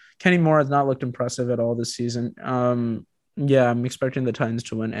Brown. Kenny Moore has not looked impressive at all this season. Yeah, I'm expecting the Titans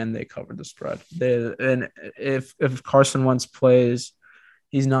to win, and they covered the spread. And if Carson Wentz plays,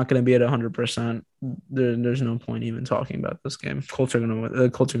 he's not going to be at 100%. There's no point even talking about this game. Colts are going to win. The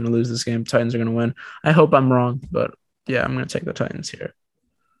Colts are going to lose this game. Titans are going to win. I hope I'm wrong, but yeah, I'm going to take the Titans here.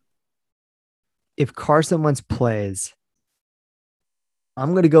 If Carson Wentz plays,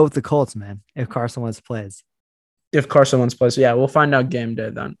 I'm going to go with the Colts, man. If Carson Wentz plays, If Carson Wentz plays, yeah, we'll find out game day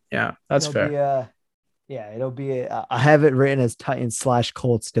then. Yeah, that's it'll fair. be yeah, it'll be. I have it written as Titans /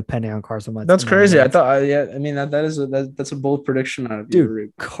 Colts, depending on Carson Wentz. That's crazy. I thought, yeah, I mean that's a bold prediction out of you.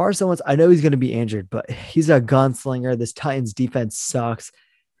 Dude, Carson Wentz. I know he's going to be injured, but he's a gunslinger. This Titans defense sucks.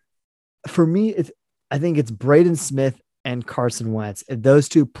 For me, I think it's Braden Smith and Carson Wentz. If those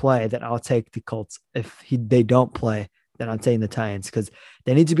two play, then I'll take the Colts. If they don't play, then I'm taking the Titans because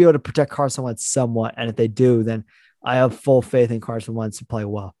they need to be able to protect Carson Wentz somewhat. And if they do, then I have full faith in Carson Wentz to play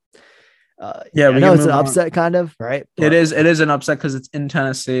well. Yeah, I know it's an upset, kind of, right? But it is an upset because it's in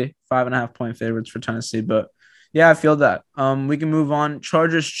Tennessee, 5.5-point favorites for Tennessee. But yeah, I feel that. We can move on.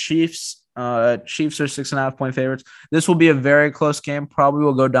 Chargers, Chiefs. Chiefs are 6.5-point favorites. This will be a very close game. Probably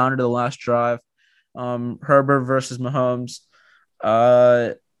will go down to the last drive. Herbert versus Mahomes.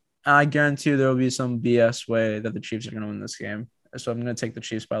 I guarantee there will be some BS way that the Chiefs are going to win this game. So I'm going to take the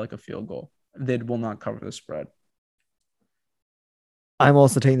Chiefs by like a field goal. They will not cover the spread. I'm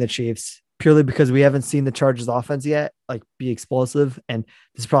also taking the Chiefs purely because we haven't seen the Chargers offense yet, like be explosive. And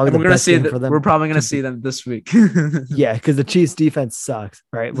this is probably the best game for them. We're probably going to see them this week. Yeah, because the Chiefs defense sucks,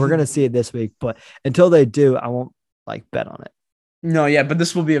 right? We're going to see it this week. But until they do, I won't like bet on it. No, yeah, but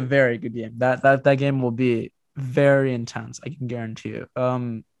this will be a very good game. That game will be very intense. I can guarantee you.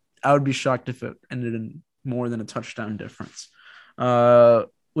 I would be shocked if it ended in more than a touchdown difference.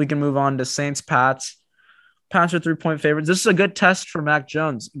 We can move on to Saints Pats. Pats are 3-point favorites. This is a good test for Mac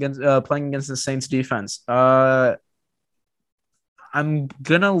Jones against playing against the Saints defense. I'm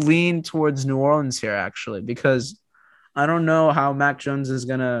gonna lean towards New Orleans here actually because I don't know how Mac Jones is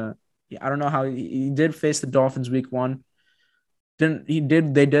gonna. I don't know how he did face the Dolphins week 1. They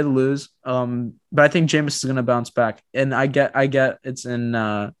did lose. But I think Jameis is gonna bounce back, and I get it's in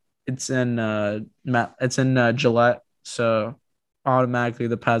Gillette, so automatically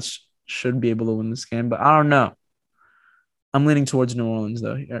the Pats should be able to win this game, but I don't know. I'm leaning towards New Orleans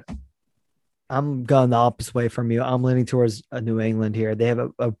though here. I'm going the opposite way from you. I'm leaning towards New England here. They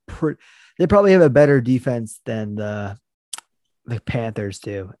have they probably have a better defense than the Panthers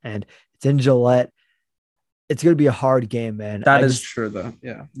do, and it's in Gillette. It's going to be a hard game, man. That is true, though.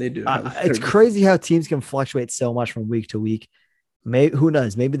 Yeah, they do. It's crazy how teams can fluctuate so much from week to week. Who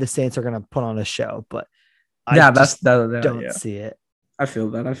knows? Maybe the Saints are going to put on a show, but I don't see it. I feel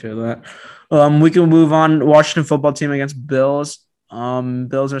that. We can move on. Washington football team against Bills.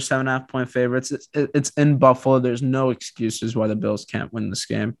 Bills are 7.5-point favorites. It's in Buffalo. There's no excuses why the Bills can't win this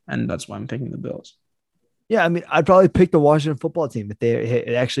game, and that's why I'm picking the Bills. Yeah, I mean, I'd probably pick the Washington football team if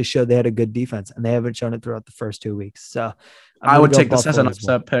it actually showed they had a good defense, and they haven't shown it throughout the first 2 weeks. So I'm I going to would go take this as Buffalo an as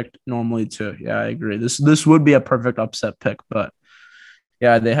well. upset pick normally too. Yeah, I agree. This would be a perfect upset pick, but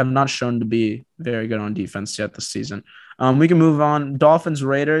yeah, they have not shown to be very good on defense yet this season. We can move on. Dolphins,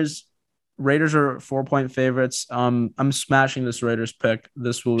 Raiders. Raiders are 4-point favorites. I'm smashing this Raiders pick.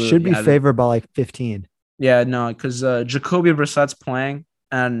 This will, Should be yeah, favored by like 15. yeah, no, because Jacoby Brissett's playing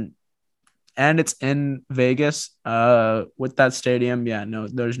and it's in Vegas. With that stadium, yeah, no,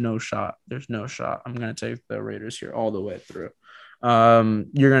 there's no shot. There's no shot. I'm gonna take the Raiders here all the way through.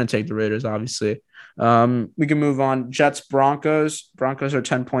 You're gonna take the Raiders, obviously. We can move on. Jets, Broncos. Broncos are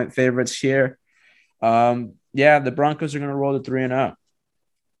 10-point favorites here. Yeah, the Broncos are gonna roll to 3-0.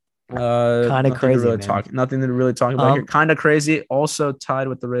 Kind of Nothing to crazy, really man. talk. Nothing to really talk about here. Um, Kind of crazy. Also tied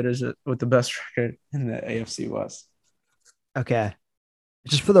with the Raiders with the best record in the AFC West. okay.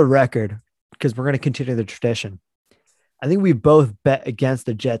 Just for the record, because we're going to continue the tradition. I think we both bet against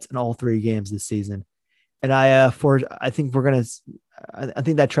the Jets in all 3 games this season. And I think we're going to, I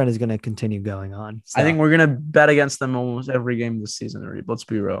think that trend is going to continue going on. I So think we're gonna bet against them almost every game this season. Already. Let's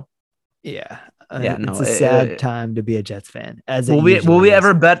be real. yeah, Yeah, it's no. a sad time to be a Jets fan, as it Will usually we is.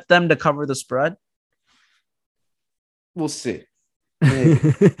 ever bet them to cover the spread? We'll see. Maybe.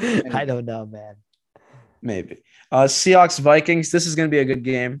 I Maybe. don't know, man. Maybe. Seahawks Vikings. This is gonna be a good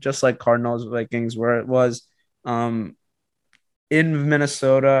game, just like Cardinals Vikings, where it was um in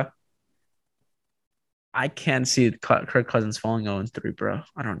Minnesota. I can't see Kirk Cousins falling 0-3, bro.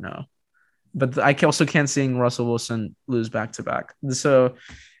 I don't know. But I also can't see Russell Wilson lose back to back. So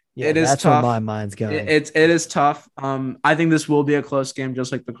Yeah, it is that's where tough. my mind's going. It is tough. I think this will be a close game,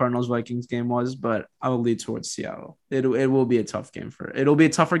 just like the Cardinals Vikings game was. But I will lead towards Seattle. It will be a tough game it'll be a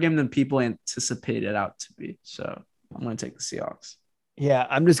tougher game than people anticipate it out to be. So I'm going to take the Seahawks. Yeah,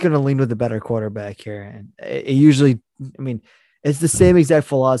 I'm just going to lean with the better quarterback here. And it usually, I mean, it's the same exact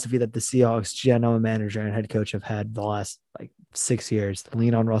philosophy that the Seahawks general manager and head coach have had the last like 6 years.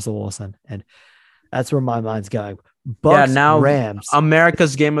 Lean on Russell Wilson. And that's where my mind's going. Yeah, Bucks, now Rams.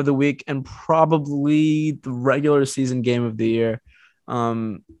 America's game of the week and probably the regular season game of the year.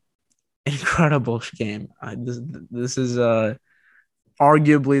 Incredible game. This is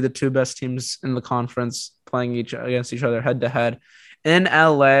arguably the two best teams in the conference playing against each other head to head in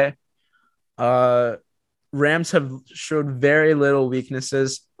LA. Rams have showed very little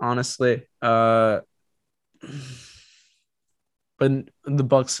weaknesses, honestly. But the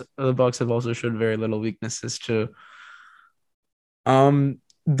Bucks have also showed very little weaknesses too.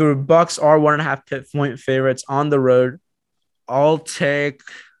 The Bucks are 1.5-point favorites on the road. I'll take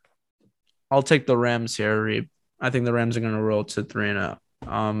the Rams here, Reeb. I think the Rams are going to roll to 3-0.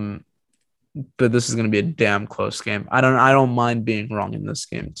 But this is going to be a damn close game. I don't mind being wrong in this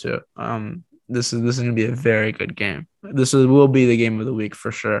game too. This is going to be a very good game. Will be the game of the week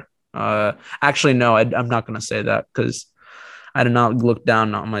for sure. Actually, no, I'm not going to say that because I did not look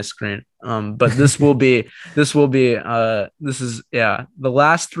down on my screen. But this is the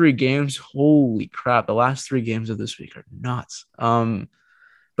last 3 games. Holy crap. The last 3 games of this week are nuts.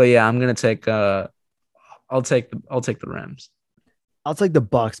 But yeah, I'm going to take, I'll take the Rams. I'll take the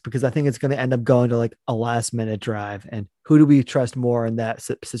Bucks because I think it's going to end up going to like a last minute drive. And who do we trust more in that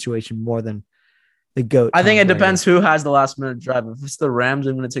situation more than the GOAT? I think Tom it Brady? depends who has the last minute drive. If it's the Rams,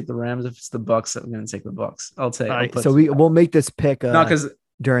 I'm going to take the Rams. If it's the Bucks, I'm going to take the Bucks. All right, so we'll make this pick no, because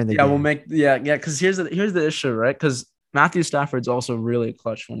during the game. we'll make because here's the issue, right? Because Matthew Stafford's also really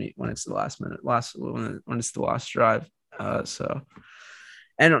clutch when it's the last minute, when it's the last drive.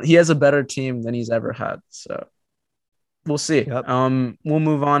 And he has a better team than he's ever had. So we'll see. Yep. We'll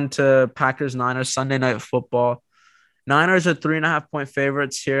move on to Packers Niners Sunday Night Football. Niners are 3.5-point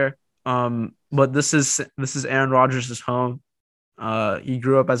favorites here. But this is Aaron Rodgers' home. He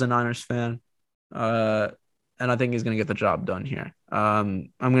grew up as a Niners fan. And I think he's going to get the job done here.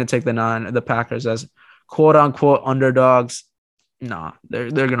 I'm going to take the Packers as quote unquote underdogs. Nah, they're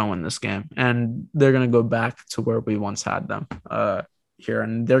going to win this game, and they're going to go back to where we once had them here,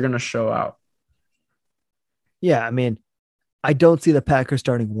 and they're going to show out. Yeah, I mean, I don't see the Packers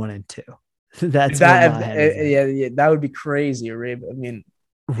starting 1-2. That's that would be crazy, Reeb. I mean,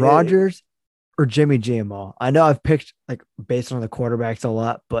 Rodgers or Jimmy GMO. I know I've picked like based on the quarterbacks a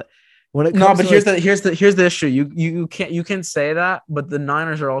lot, but when it comes here's the issue. You can say that, but the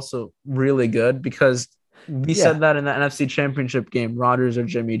Niners are also really good because we said that in the NFC Championship game, Rodgers or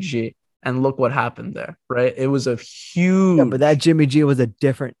Jimmy G, and look what happened there, right? It was a huge. Yeah, but that Jimmy G was a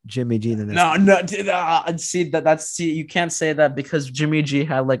different Jimmy G than this. No, you can't say that because Jimmy G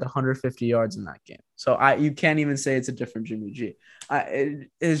had like 150 yards in that game. So you can't even say it's a different Jimmy G.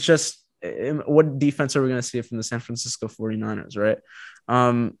 It's just what defense are we going to see from the San Francisco 49ers, right?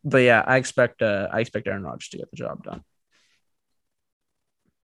 But yeah, I expect Aaron Rodgers to get the job done.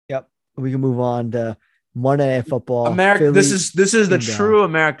 Yep. We can move on to Monday Night Football. America. Philly, This is the true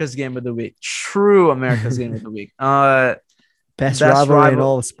America's game of the week. True America's game of the week. Best rivalry in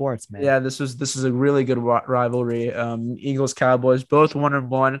all of sports, man. Yeah, this is a really good rivalry. Eagles Cowboys both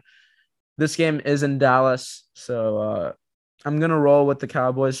 1-1. This game is in Dallas, so I'm gonna roll with the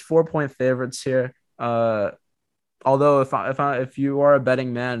Cowboys. 4-point favorites here. Although if you are a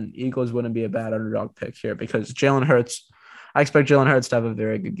betting man, Eagles wouldn't be a bad underdog pick here because Jalen Hurts. I expect Jalen Hurts to have a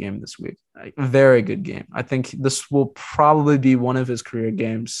very good game this week. A very good game. I think this will probably be one of his career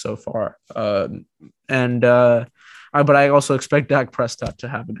games so far. But I also expect Dak Prescott to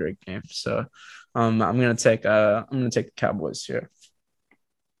have a great game. So I'm gonna take the Cowboys here.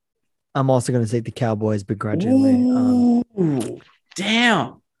 I'm also gonna take the Cowboys begrudgingly. Ooh,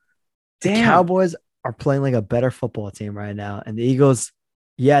 damn. The Cowboys are playing like a better football team right now, and the Eagles,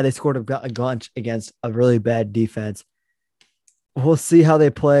 yeah, they scored a bunch against a really bad defense. We'll see how they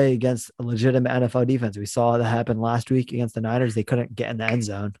play against a legitimate NFL defense. We saw that happen last week against the Niners. They couldn't get in the end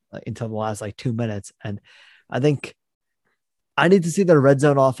zone until the last 2 minutes. And I think I need to see their red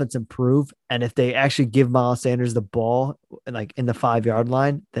zone offense improve. And if they actually give Miles Sanders the ball in the 5-yard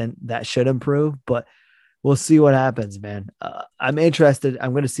line, then that should improve. But we'll see what happens, man. I'm interested.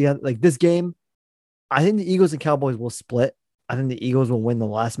 I'm going to see how this game. I think the Eagles and Cowboys will split. I think the Eagles will win the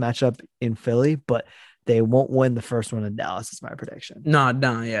last matchup in Philly, but they won't win the first one in Dallas is my prediction. No,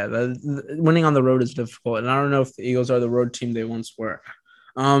 yeah. Winning on the road is difficult. And I don't know if the Eagles are the road team they once were.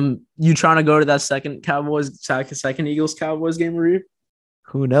 You trying to go to that second Eagles Cowboys game, Reed?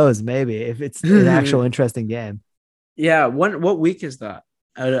 Who knows? Maybe if it's an actual interesting game. Yeah. What week is that?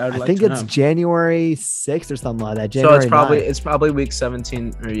 I think it's January 6th or something like that. January so it's probably week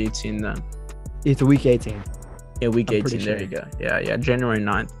 17 or 18 then. It's week 18. Yeah, week 18. There you go. Yeah. January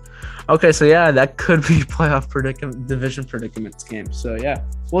 9th. Okay, so yeah, that could be playoff division predicaments game. So yeah,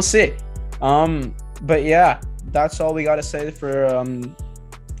 we'll see. But yeah, that's all we got to say for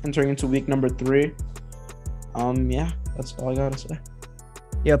entering into week number 3. Yeah, that's all I got to say.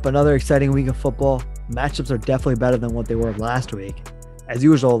 Yep, another exciting week of football. Matchups are definitely better than what they were last week. As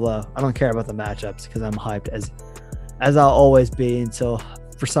usual, though, I don't care about the matchups because I'm hyped as I'll always be until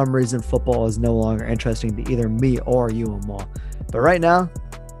for some reason football is no longer interesting to either me or you, Amal. But right now,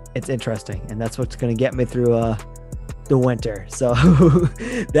 it's interesting, and that's what's going to get me through the winter. So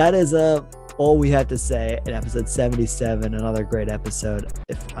that is all we have to say in episode 77. Another great episode,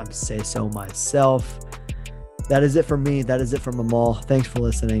 if I'm say so myself. That is it for me. That is it from Amal. Thanks for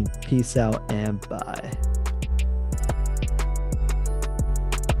listening. Peace out and bye.